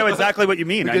know exactly what you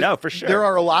mean. I know, for sure. There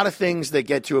are a lot of things that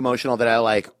get too emotional that I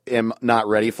like am not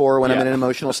ready for when I'm in an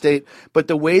emotional state. But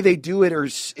the way they do it,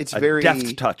 it's very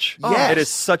deft touch. Yes. It is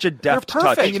such a deft They're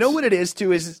perfect. touch. And you know what it is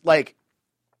too is like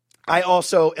I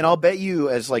also, and I'll bet you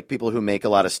as like people who make a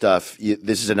lot of stuff,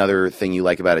 this is another thing you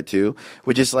like about it too,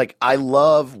 which is like I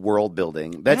love world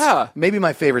building. That's maybe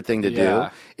my favorite thing to do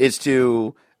is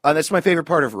to. That's my favorite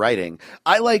part of writing.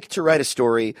 I like to write a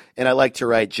story and I like to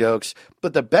write jokes,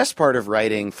 but the best part of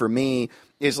writing for me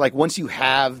is like once you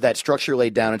have that structure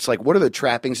laid down, it's like, what are the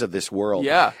trappings of this world?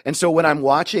 Yeah. And so when I'm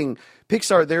watching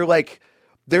Pixar,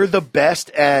 they're the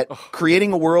best at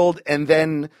creating a world and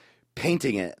then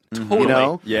painting it. You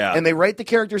know? Yeah. And they write the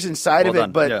characters inside of Well it,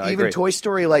 done. but Yeah, I even agree. Toy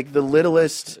Story, like the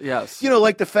littlest, Yes. you know,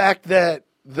 like the fact that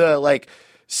the like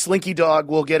Slinky Dog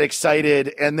will get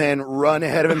excited and then run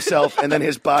ahead of himself, and then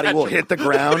his body will hit the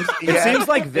ground. It seems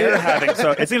like they're having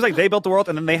it seems like they built the world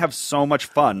and then they have so much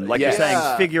fun. Like you're saying,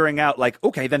 Yeah. figuring out like,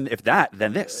 okay, then if that,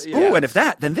 then this. Yes. Ooh, and if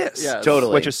that, then this. Yes.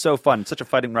 Totally. Which is so fun. Such a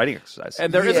fighting writing exercise.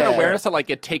 And there is an Yeah. awareness that like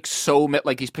it takes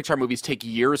like these Pixar movies take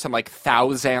years and like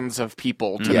thousands of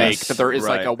people to Yes. make, that there is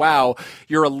like Right. a wow,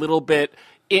 you're a little bit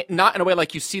not in a way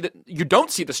like you don't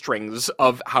see the strings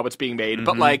of how it's being made,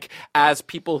 but like as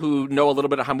people who know a little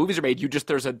bit of how movies are made,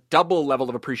 there's a double level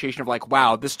of appreciation of like,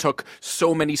 wow, this took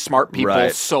so many smart people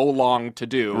Right. so long to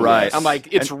do. Right. I'm like,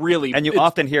 it's really And you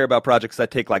often hear about projects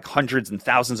that take like hundreds and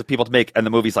thousands of people to make, and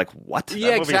the movie's like, what? That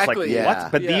Yeah, movie's exactly. Like, Yeah.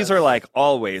 what? But Yes. these are like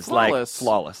always Flawless. like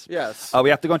flawless. Yes. We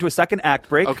have to go into a second act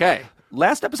break. Okay.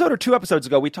 Last episode or 2 episodes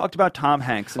ago, we talked about Tom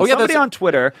Hanks. And Oh, yeah, somebody that's- on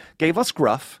Twitter gave us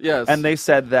gruff. Yes. And they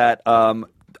said that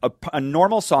a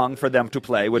normal song for them to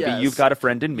play would Yes. be You've Got a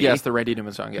Friend in Me. Yes, the Randy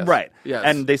Newman song. Yes. Right. Yes.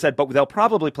 And they said, but they'll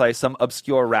probably play some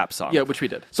obscure rap song. Yeah, which we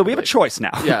did. So we have a choice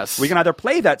now. Yes. We can either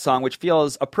play that song, which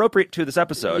feels appropriate to this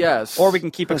episode. Yes. Or we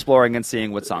can keep exploring and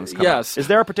seeing what songs come Yes. up. Is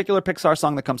there a particular Pixar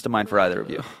song that comes to mind for either of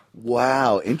you?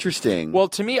 Wow, interesting. Well,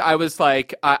 to me, I was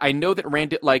like, I know that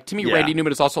Randy Yeah.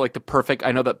 Newman is also like the perfect.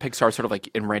 I know that Pixar sort of like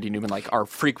and Randy Newman like are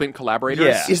frequent collaborators.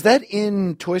 Yeah. is that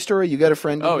in Toy Story? You Got a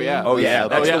Friend? in Oh, Me? yeah. Oh, yeah.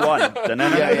 That's yeah. the one.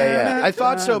 Yeah. I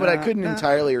thought so, but I couldn't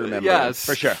entirely remember. Yes,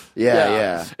 For sure.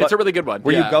 Yeah. It's a really good one.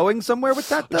 Were Yeah. you going somewhere with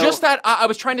that, though? Just that I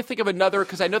was trying to think of another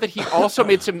because I know that he also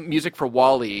made some music for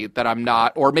WALL-E that I'm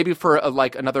not, or maybe for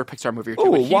like another Pixar movie or two.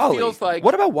 Ooh, but he Wall-E. feels like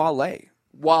What about Wale?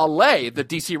 Wale, the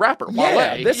DC rapper.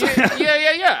 Wale. this-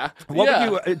 Yeah. What yeah.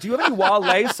 would you? Do you have any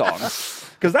Wale songs?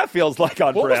 Because that feels like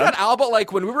on What was brand. that album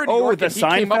like when we were in New Oh, York? the and he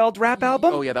came up- Seinfeld rap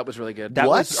album? Oh yeah, that was really good. That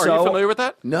What? was Are so. you familiar with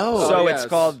that? No. So Oh, it's yes.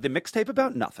 called The Mixtape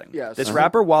About Nothing. Yes. This Uh-huh.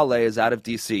 rapper Wale is out of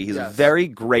DC. He's a Yes. very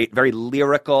great, very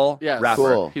lyrical Yes. rapper.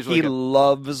 Cool. He's really He good.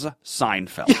 loves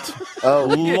Seinfeld.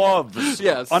 loves.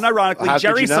 Yes. Unironically, How could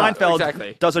Jerry you not?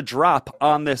 Seinfeld does a drop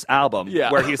on this album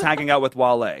where he's hanging out with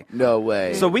Wale. No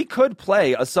way. So we could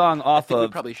play a song off We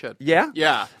of... probably should. Yeah?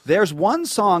 Yeah. There's one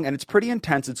song, and it's pretty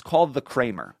intense. It's called The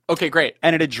Kramer. Okay, great.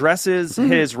 And it addresses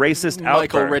his racist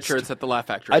Michael outburst. Richards at the Laugh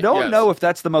Factory. I don't Yes. know if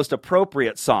that's the most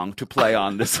appropriate song to play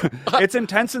on this. It's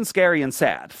intense and scary and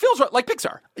sad. Feels right, like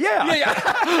Pixar. Yeah.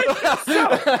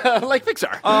 Like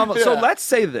Pixar. So let's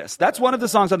say this. That's one of the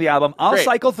songs on the album. I'll Great.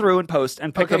 cycle through and post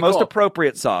and pick Okay, the most cool.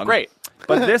 appropriate song. Great.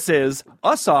 But this is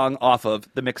a song off of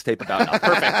the mixtape about nothing.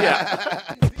 Perfect. Yeah.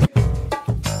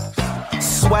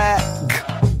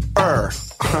 Swag-er.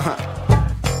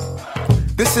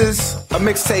 This is a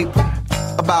mixtape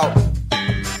about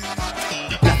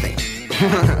nothing.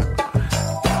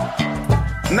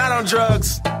 Not on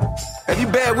drugs. If you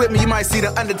bear with me, you might see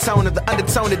the undertone of the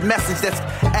undertoned message that's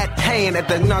at hand at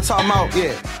the, you know what I'm talking about?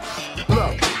 Yeah.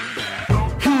 Look.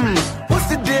 What's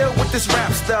the deal with this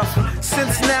rap stuff?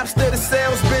 Since Napster, the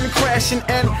sales been crashing,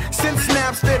 and since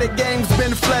Napster, the game's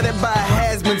been flooded by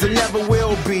has-beens and never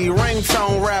will be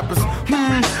ringtone rappers.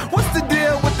 What's the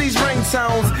deal with these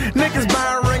ringtones? Niggas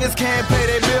buying ringers can't pay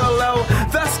their bill low,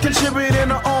 thus contributing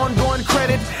to ongoing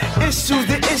credit issues.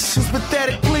 The issue's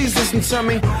pathetic. Please listen to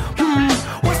me.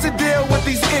 What's the deal with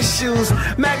these issues?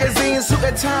 Magazines who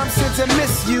at times tend to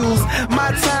misuse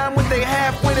my time with they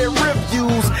half-witted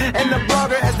reviews, and the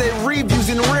blogger has their reviews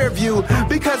in rear view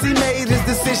because he made his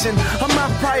decision a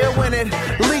month prior when it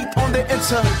leaked on the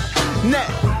internet.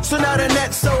 So now the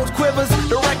net sold quivers,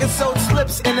 the record sold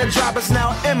slips, and the drop is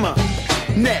now Emma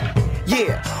net.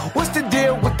 Yeah, what's the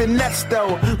deal with the Nets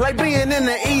though? Like being in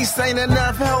the East ain't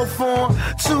enough help for 'em.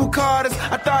 2 Carters,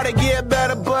 I thought it'd get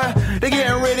better, but they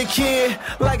getting rid of kid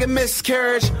like a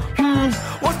miscarriage.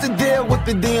 What's the deal with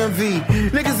the DMV?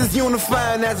 Niggas is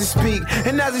unifying as they speak,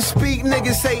 and as they speak,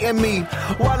 niggas hating me.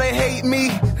 While they hate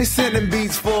me, they sending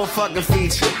beats for a fucking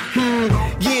feature.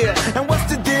 Yeah, and what's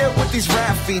the deal with these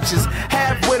rap features?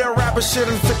 Half with a rapper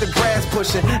shouldn't fit the grass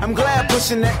pushing. I'm glad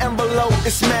pushing the envelope,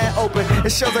 it's mad open.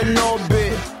 It shows I know a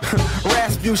bit.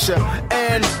 Rasputia.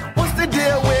 And what's the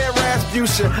deal with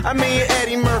Rasputia? I mean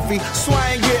Eddie Murphy,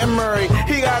 Swine getting married.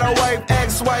 He got a wife,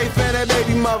 ex-wife, and a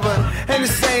baby mother in the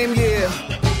same year.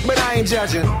 But I ain't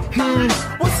judging.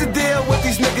 What's the deal with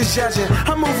these niggas judging?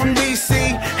 I moved from DC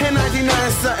in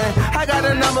 1990 something. I got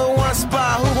a #1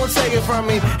 spot, who gon' take it from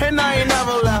me? And I ain't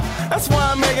never left. That's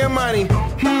why I'm making money.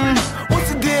 What's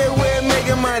the deal with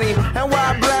making money? And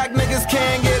why black niggas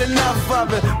can't get enough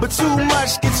of it? But too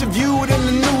much gets you viewed in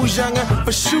the news, younger.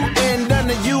 For shooting done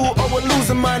to you or we're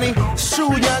losing money. It's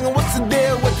true, younger. What's the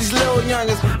deal with these little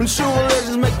youngers? When true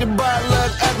religions make your butt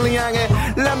look ugly, younger.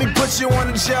 Let me put you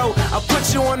on the Joe, I'll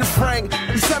put you on the Frank.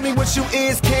 You tell me what you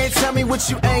is, can't tell me what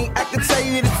you ain't. I can tell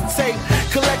you this is a tape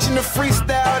collection of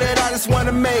freestyle that I just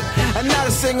wanna make. And not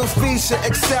a single feature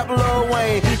except Lil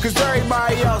Wayne, cause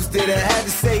everybody else did it, had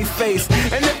to save face.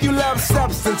 And if you love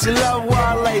substance, you love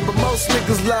Wale, but most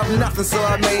niggas love nothing, so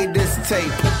I made this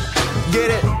tape. Get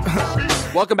it?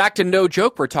 Welcome back to No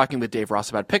Joke. We're talking with Dave Ross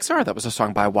about Pixar. That was a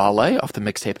song by Wale off the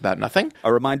mixtape About Nothing.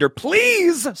 A reminder,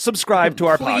 please subscribe to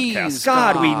our Please, podcast.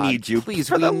 God, we need you. Please,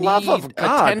 for we the love need of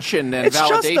God. attention and it's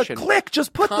validation. just a click.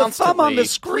 Just put the thumb on the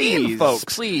screen, Please,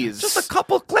 folks. please. Just a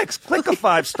couple clicks. Click a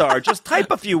 5-star. Just type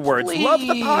a few words. Love the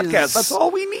Please. podcast. That's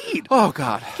all we need. Oh,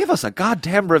 God. Give us a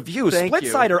goddamn review. Thank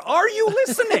you. Splitsider, are you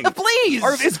listening? Please.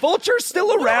 Is Vulture still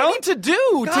What do I around? need to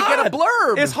do to get a God.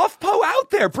 blurb? Is HuffPo out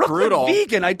there? Brooklyn brutal.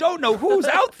 Vegan. I don't know who's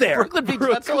out there. Brooklyn Vegan,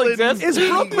 that still exists? Is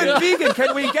Brooklyn Vegan?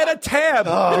 Can we get a tab?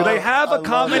 Do they have a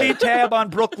comedy tab on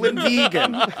Brooklyn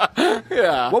Vegan?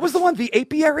 Yeah. What was the one? The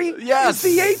Apiary? Yes.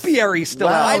 Is the Apiary still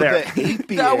out there?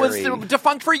 That was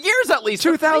defunct for years at least.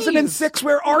 2006,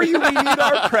 where are you? We need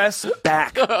our press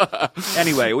back.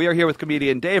 Anyway, we are here with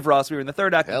comedian Dave Ross. We are in the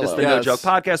third act of this Hello. The No Yes. Joke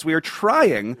podcast. We are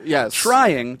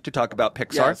trying to talk about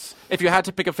Pixar. Yes. If you had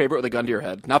to pick a favorite with a gun to your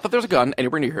head, not that there's a gun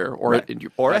anywhere near here or in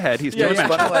your Or ahead. He's Yeah, doing yeah.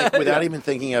 But like, without even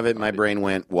thinking of it, my brain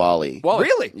went Wally. Wall-E.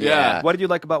 Really? Yeah. What did you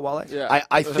like about Wale? Yeah.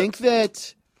 I think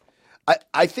that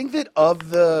I think that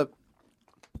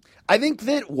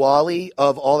Wall-E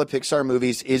of all the Pixar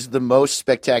movies is the most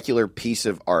spectacular piece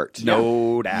of art.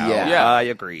 No doubt. Yeah. I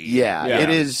agree. Yeah, it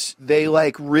is. They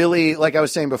really, like I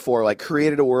was saying before,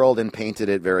 created a world and painted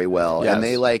it very well. Yes. And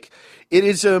it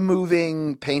is a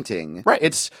moving painting. Right.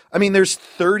 There's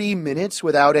 30 minutes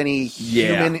without any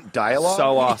human dialogue.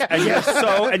 So awesome.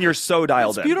 And you're so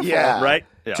dialed in. beautiful. Yeah. Right?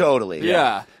 Totally.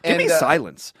 Yeah. Give me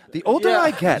silence. The older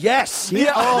I get. Yes.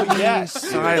 Oh, yes.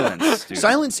 Silence, dude.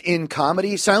 Silence in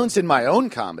comedy. Silence in my own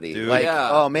comedy. Dude. Like, Yeah.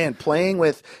 oh, man, playing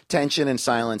with tension and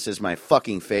silence is my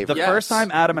fucking favorite. The first time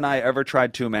Adam and I ever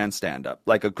tried two-man stand-up,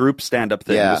 like a group stand-up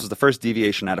thing, this was the first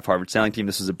deviation out of Harvard Sailing Team.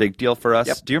 This was a big deal for us.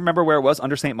 Yep. Do you remember where it was?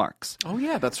 Under St. Mark's. Oh,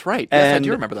 yeah, that's right. Yes, And I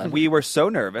do remember that. we were so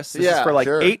nervous. This is for like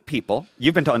 8 people.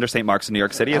 You've been to Under St. Mark's in New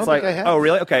York City. It's like, think I have. oh,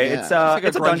 really? Okay. Yeah. It's like a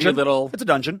it's a grungy dungeon. little- It's a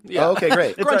dungeon. Yeah. Oh, okay,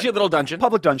 great. Grungy little dungeon.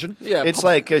 Public dungeon. Yeah. It's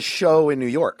like a show in New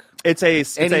York. It's a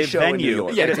Any show in New venue.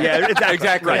 York. Yeah, exactly.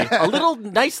 exactly. Right. A little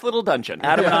nice little dungeon.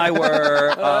 Adam and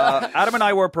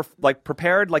I were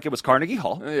prepared like it was Carnegie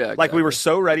Hall. Yeah, Like we were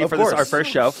so ready for this course. our first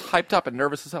show. Hyped up and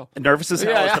nervous as hell. Nervous as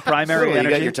hell Yeah, is yeah. the primary Totally. You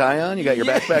energy. got your tie on? You got your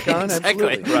backpack on?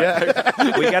 Exactly. Absolutely.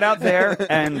 Yeah. We get out there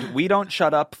and we don't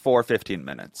shut up for 15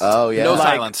 minutes. Oh, yeah. No Like-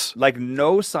 silence. Like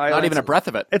no silence. Not even a breath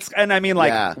of it. And I mean,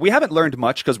 like, Yeah. we haven't learned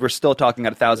much because we're still talking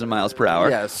at 1,000 miles per hour.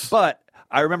 Yes. But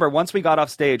I remember once we got off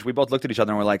stage, we both looked at each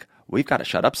other and were like, we've got to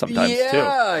shut up sometimes, too.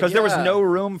 Yeah, Because there was yeah. no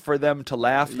room for them to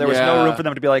laugh. There was Yeah. no room for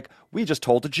them to be like, we just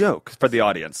told a joke for the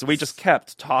audience. We just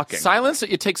kept talking. Silence,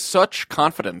 it takes such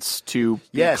confidence to be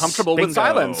Yes. comfortable with Bingo.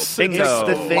 silence. Bingo. It's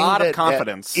It's a the lot of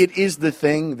confidence. It is the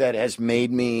thing that has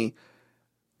made me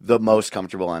the most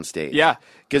comfortable on stage. Yeah.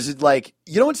 Because it's like,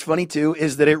 you know what's funny too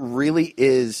is that it really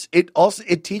is.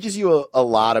 It teaches you a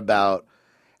lot about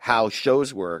how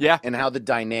shows work. Yeah. And how the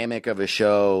dynamic of a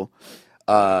show,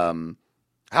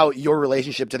 how your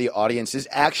relationship to the audience is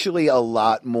actually a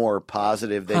lot more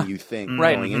positive than you think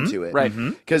Right. going into it. Right.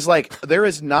 Because like there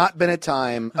has not been a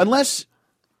time unless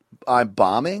I'm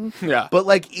bombing. Yeah. But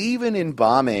like even in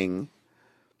bombing,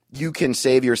 you can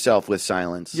save yourself with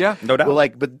silence. Yeah. No doubt. Well,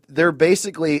 but they're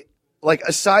basically like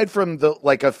aside from the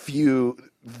like a few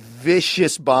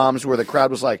vicious bombs where the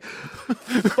crowd was like,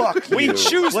 "Fuck you." We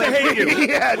choose to hate you.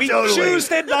 Yeah, we totally. choose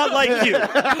to not like you.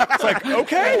 It's like,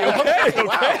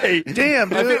 okay. Damn,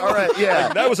 dude. All right,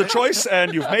 yeah. That was a choice,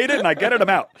 and you've made it, and I get it. I'm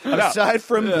out. Aside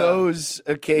from those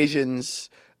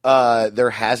occasions, there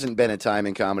hasn't been a time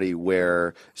in comedy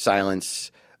where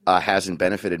silence hasn't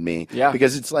benefited me. Yeah.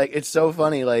 Because it's like it's so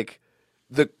funny. Like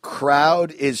the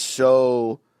crowd is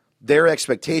so their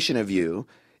expectation of you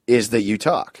is that you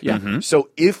talk. Yeah. So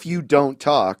if you don't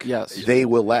talk, Yes. they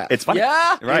will laugh. It's funny.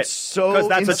 Yeah. Right. It's so because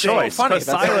that's insane. a choice. Funny. 'Cause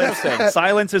That's interesting.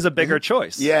 silence is a bigger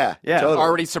choice. Yeah, totally.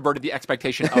 Already subverted the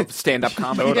expectation of stand-up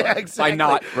comedy Yeah, exactly. by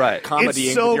not Right. comedying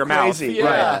It's so with your crazy. mouth.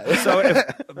 Yeah.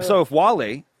 Right. So if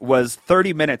Wall-E was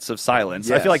 30 minutes of silence,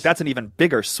 I Yes. feel like that's an even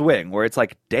bigger swing where it's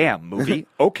like, damn, movie,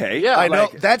 okay. Yeah. I know.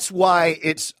 Like, That's why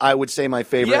it's, I would say, my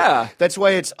favorite. Yeah. That's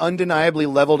why it's undeniably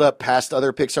leveled up past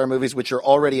other Pixar movies, which are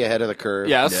already ahead of the curve.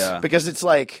 Yes. Yeah. Because it's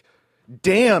like,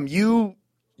 damn, you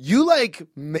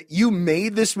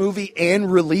made this movie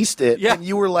and released it. Yeah. And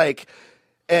you were like,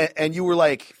 and you were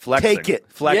like, flexing. take it.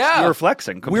 Yeah. You were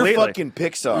flexing completely. We're fucking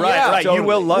Pixar. Right, Yeah, right. totally. You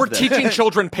will love We're this. teaching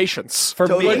children patience. For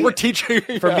Totally. me, We're teaching.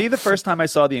 For me, the first time I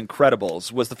saw The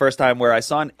Incredibles was the first time where I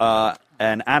saw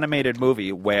an animated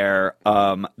movie where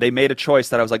they made a choice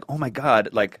that I was like, oh my God,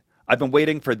 like I've been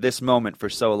waiting for this moment for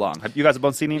so long. Have you guys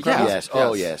both seen The Incredibles? Yes.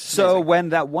 Oh, yes. So when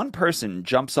that one person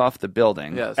jumps off the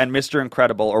building Yes. and Mr.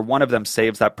 Incredible or one of them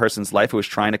saves that person's life who was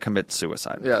trying to commit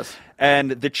suicide. Yes.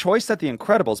 And the choice that The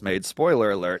Incredibles made,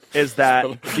 spoiler alert, is that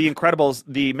the Incredibles,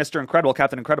 the Mr. Incredible,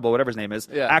 Captain Incredible, whatever his name is,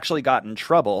 Yeah. actually got in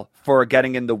trouble for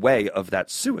getting in the way of that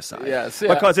suicide. Yes,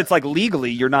 yeah. Because it's like legally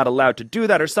you're not allowed to do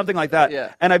that or something like that. Yeah.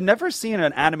 And I've never seen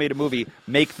an animated movie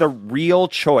make the real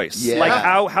choice. Yeah. Like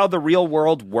how the real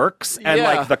world works and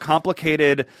Yeah. like the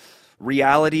complicated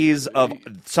realities of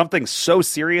something so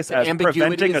serious as ambiguities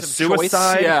preventing a of choice,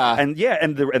 suicide yeah.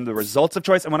 and the results of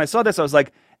choice. And when I saw this, I was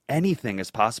like, anything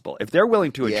is possible if they're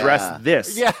willing to address Yeah.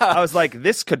 this. Yeah. I was like,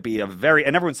 this could be a very,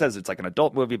 and everyone says it's like an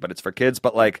adult movie, but it's for kids.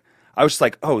 But like, I was just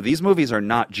like, oh, these movies are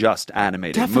not just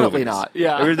animated Definitely movies. not.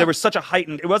 Yeah. There was such a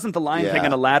heightened, it wasn't the Lion Yeah. King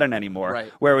and Aladdin anymore,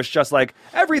 Right. where it was just like,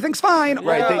 everything's fine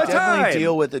Right, all they the definitely time.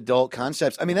 deal with adult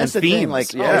concepts. I mean, that's And the thing. themes,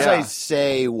 Like, yeah. as I Yeah.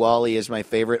 say, Wall-E is my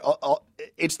favorite.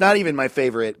 It's not even my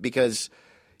favorite because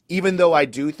even though I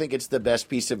do think it's the best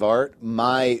piece of art,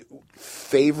 my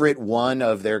favorite one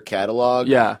of their catalog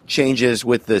Yeah. changes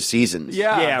with the seasons.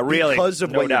 Yeah. Yeah, really. Because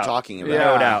of No what doubt. you're talking about. Yeah.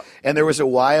 No doubt. And there was a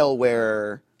while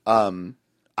where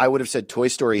I would have said Toy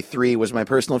Story 3 was my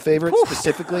personal favorite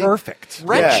specifically. Perfect.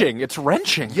 Wrenching. It's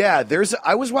wrenching. Yeah,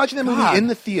 I was watching that movie in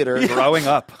the theater. Growing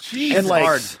up. And like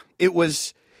hard. it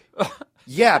was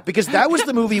yeah, because that was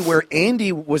the movie where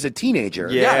Andy was a teenager.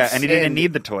 Yeah, Yes. and he didn't And-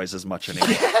 need the toys as much anymore.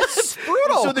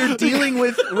 brutal. So they're dealing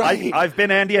with I've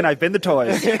been Andy and I've been the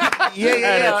toys.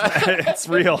 It's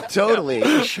real.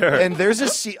 Totally. Sure. And there's a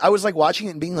scene, I was like watching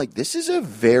it and being like, this deals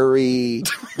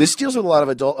with a lot of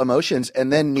adult emotions.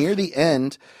 And then near the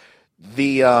end,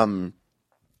 the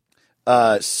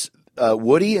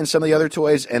Woody and some of the other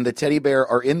toys and the teddy bear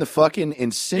are in the fucking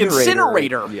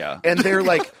incinerator. Yeah. And they're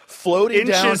like floating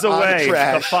Inches down away, on the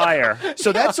trash. the fire.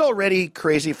 So that's already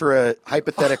crazy for a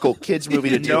hypothetical kids movie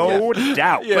to do. No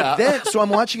doubt. Yeah. But then, so I'm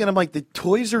watching and I'm like, the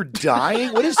toys are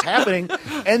dying? What is happening?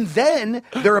 And then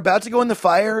they're about to go in the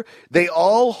fire. They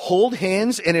all hold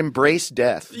hands and embrace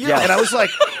death. Yes. And I was like,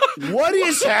 what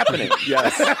is happening?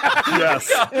 Yes.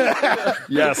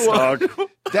 Yes, dog.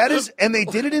 That is, and they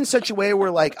did it in such a way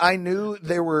where, like, I knew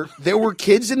there were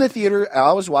kids in the theater.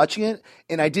 I was watching it,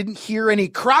 and I didn't hear any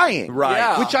crying, Right.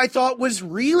 Yeah. Which I thought was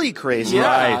really crazy.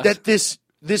 Yeah. That this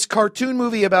cartoon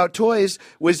movie about toys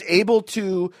was able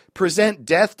to present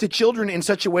death to children in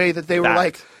such a way that they were Fact.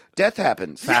 like, death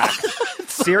happens.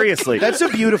 Seriously. That's a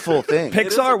beautiful thing.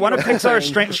 PIXAR, one of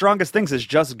PIXAR's strongest things is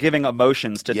just giving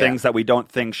emotions to Yeah. things that we don't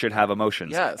think should have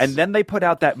emotions. Yes. And then they put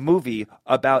out that movie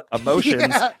about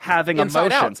emotions having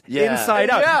Inside Out. emotions. Yeah. Inside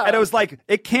Out. Yeah. And it was like,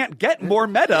 it can't get more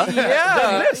meta than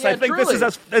this. I think truly.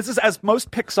 this is as most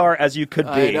PIXAR as you could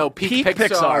be. I know, peak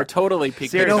Pixar. Totally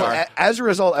peak Seriously. Pixar. As a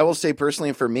result, I will say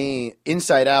personally for me,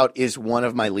 Inside Out is one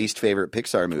of my least favorite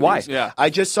Pixar movies. Why? Yeah. I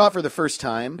just saw it for the first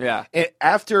time. Yeah. And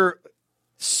after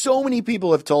so many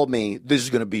people have told me this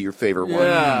is going to be your favorite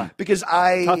Yeah. one. Because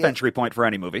I... Tough entry point for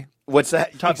any movie. What's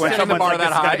that? Tough when Setting the someone's bar like, that this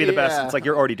is going high. to be the best. Yeah. It's like,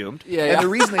 you're already doomed. Yeah, And the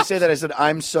reason they say that is that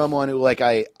I'm someone who, like,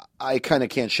 I kind of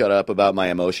can't shut up about my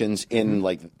emotions in,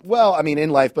 like, well, I mean, in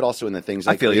life, but also in the things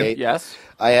I feel you. create. Yes.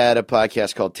 I had a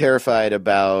podcast called Terrified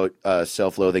about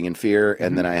self-loathing and fear,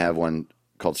 and then I have one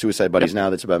called Suicide Buddies now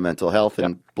that's about mental health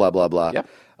and blah, blah, blah. Yep.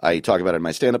 I talk about it in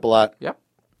my stand-up a lot. Yep.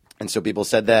 And so people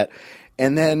said that.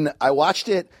 And then I watched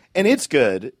it, and it's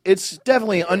good. It's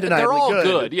definitely undeniably They're all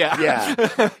good. good, yeah.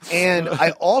 Yeah. And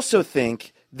I also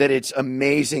think that it's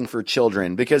amazing for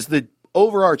children because the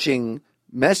overarching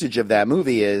message of that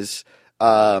movie is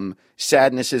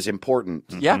sadness is important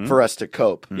for us to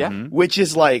cope. Yeah. Which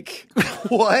is like,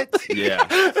 what? Yeah.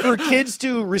 For kids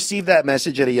to receive that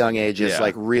message at a young age is Yeah.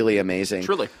 like really amazing.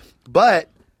 Truly. But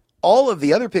all of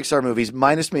the other Pixar movies,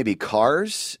 minus maybe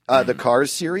Cars, the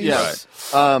Cars series, Yes.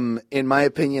 in my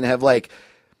opinion, have like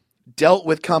dealt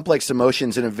with complex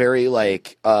emotions in a very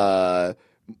like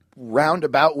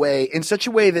roundabout way, in such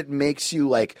a way that makes you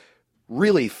like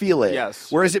really feel it.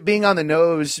 Yes. Whereas it being on the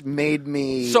nose made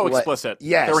me So explicit.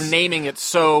 Yes. They were naming it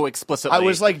so explicitly. I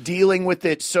was like dealing with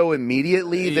it so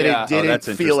immediately that Yeah. it didn't that's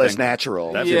feel as interesting.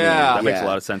 natural. That's Yeah. that makes Yeah. a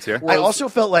lot of sense here. I also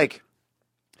felt like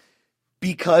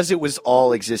because it was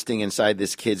all existing inside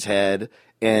this kid's head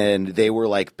and they were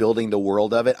like building the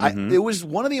world of it, it was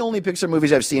one of the only Pixar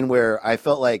movies I've seen where I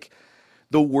felt like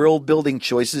the world building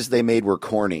choices they made were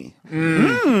corny.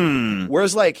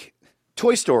 Whereas like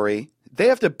Toy Story, they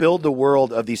have to build the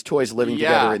world of these toys living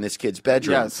together in this kid's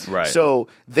bedroom. Yes. Right. So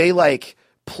they like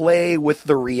play with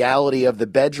the reality of the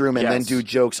bedroom and then Yes. do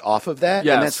jokes off of that.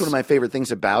 Yes. And that's one of my favorite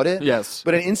things about it. Yes.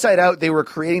 But in Inside Out, they were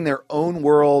creating their own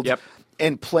world Yep.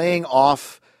 and playing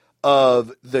off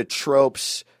of the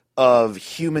tropes of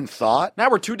human thought. now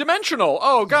we're two-dimensional.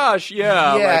 Oh, gosh.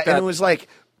 Yeah. Yeah, like that. and it was like,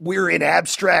 we're in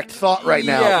abstract thought right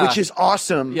now, Yeah. which is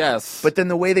awesome. Yes. But then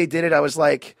the way they did it, I was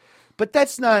like, but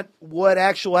that's not what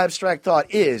actual abstract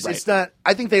thought is. Right. It's not,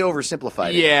 I think they oversimplified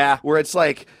it. Yeah. Where it's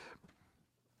like,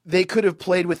 they could have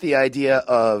played with the idea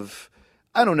of,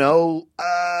 I don't know,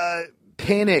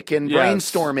 panic and Yes.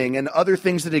 brainstorming and other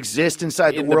things that exist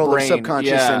inside In the the world brain, of subconscious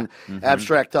yeah. and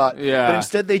abstract thought. Yeah. But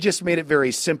instead, they just made it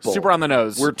very simple. Super on the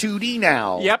nose. We're 2D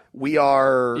now. Yep. We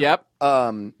are. Yep.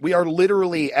 We are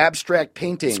literally abstract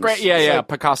paintings. Yeah, So,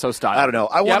 Picasso style. I don't know.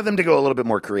 I wanted them to go a little bit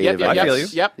more creative. Yep, I yep, feel you.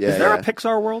 Yep. Yeah, Is there yeah. a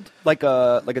Pixar world like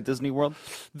a Disney world?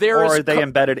 There's or are they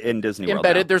embedded in Disney World?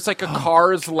 embedded. now? There's like a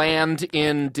Cars land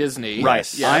in Disney. Right.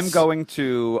 Yes. I'm going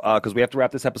to because we have to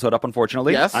wrap this episode up.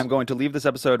 Unfortunately, Yes. I'm going to leave this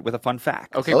episode with a fun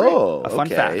fact. Okay, great. Oh, A fun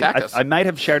okay. fact. Fact us. I might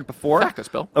have shared before. Fact us,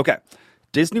 Bill. Okay.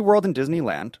 Disney World and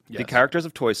Disneyland, the Yes. characters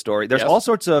of Toy Story. There's Yes. all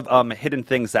sorts of hidden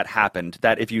things that happened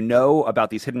that if you know about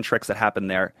these hidden tricks that happen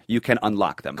there, you can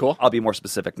unlock them. Cool. I'll be more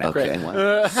specific now. Okay.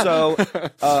 Wow. So,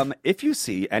 if you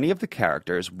see any of the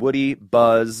characters, Woody,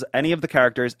 Buzz, any of the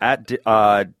characters at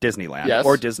Disneyland Yes.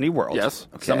 or Disney World, Yes.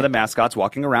 some of the mascots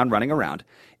walking around, running around,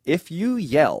 if you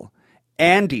yell,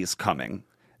 Andy's coming,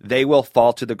 they will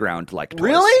fall to the ground like toys.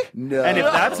 Really? No. And if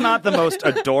that's not the most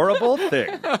adorable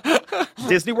thing,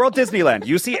 Disney World, Disneyland.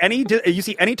 You see any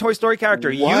Toy Story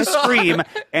character, you scream,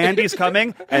 Andy's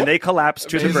coming, and they collapse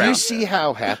to the ground. Did you see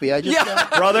how happy I just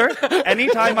got? Brother,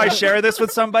 anytime I share this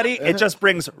with somebody, it just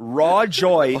brings raw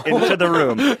joy into the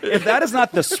room. If that is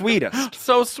not the sweetest.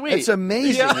 So sweet. It's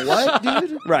amazing. What,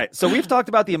 dude? Right. So we've talked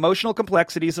about the emotional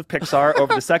complexities of Pixar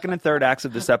over the second and third acts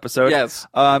of this episode. Yes.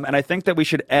 And I think that we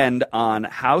should end on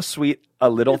how sweet a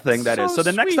little thing that is. So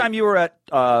the next time you were at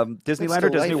Disneyland or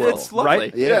Disney World, it's lovely.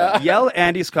 right? Yeah. Yell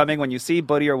 "Andy's coming" when you see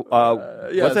Buddy or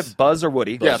what's it, Buzz or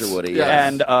Woody? Yes. Buzz or Woody, yeah.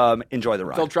 And enjoy the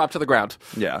ride. They'll drop to the ground.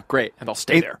 Yeah. Great. And they'll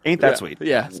stay there. Ain't that sweet?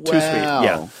 Yeah. It's too sweet.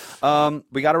 Yeah.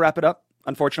 We got to wrap it up,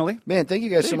 unfortunately. Man, thank you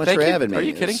guys so much Thank for you. having me. Are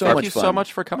you kidding? So Thank much you fun. so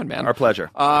much for coming, man. Our pleasure.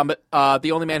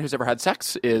 The only man who's ever had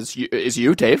sex is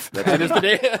you, Dave. That is the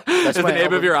name, is the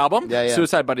name of your album. Yeah, yeah.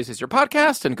 Suicide Buddies is your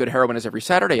podcast, and Good Heroin is every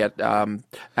Saturday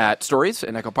at Stories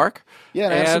in Echo Park. Yeah,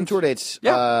 and I have some tour dates.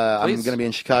 Yeah, I'm going to be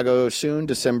in Chicago soon,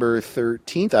 December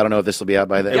 13th. I don't know if this will be out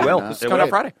by then. It will. It's coming out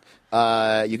Friday.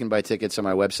 You can buy tickets on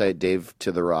my website,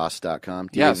 davetotheross.com.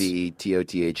 Yes.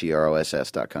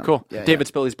 DAVETOTHEROSS.com. Cool. Yeah, David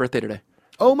Spilly's birthday today.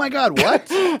 Oh, my God. What?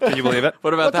 Can you believe it?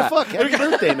 What about What the fuck? Happy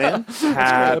birthday, man.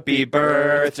 Happy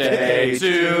birthday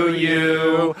to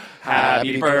you.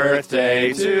 Happy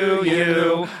birthday to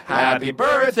you. Happy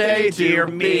birthday, dear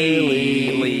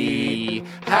Mealy.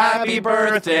 Happy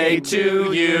birthday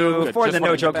to you. For the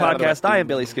No Joke Podcast, I am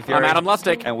Billy Scafuri. I'm Adam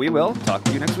Lustig. And we will talk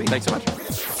to you next week. Thanks so much.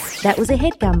 That was a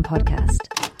HeadGum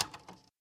podcast.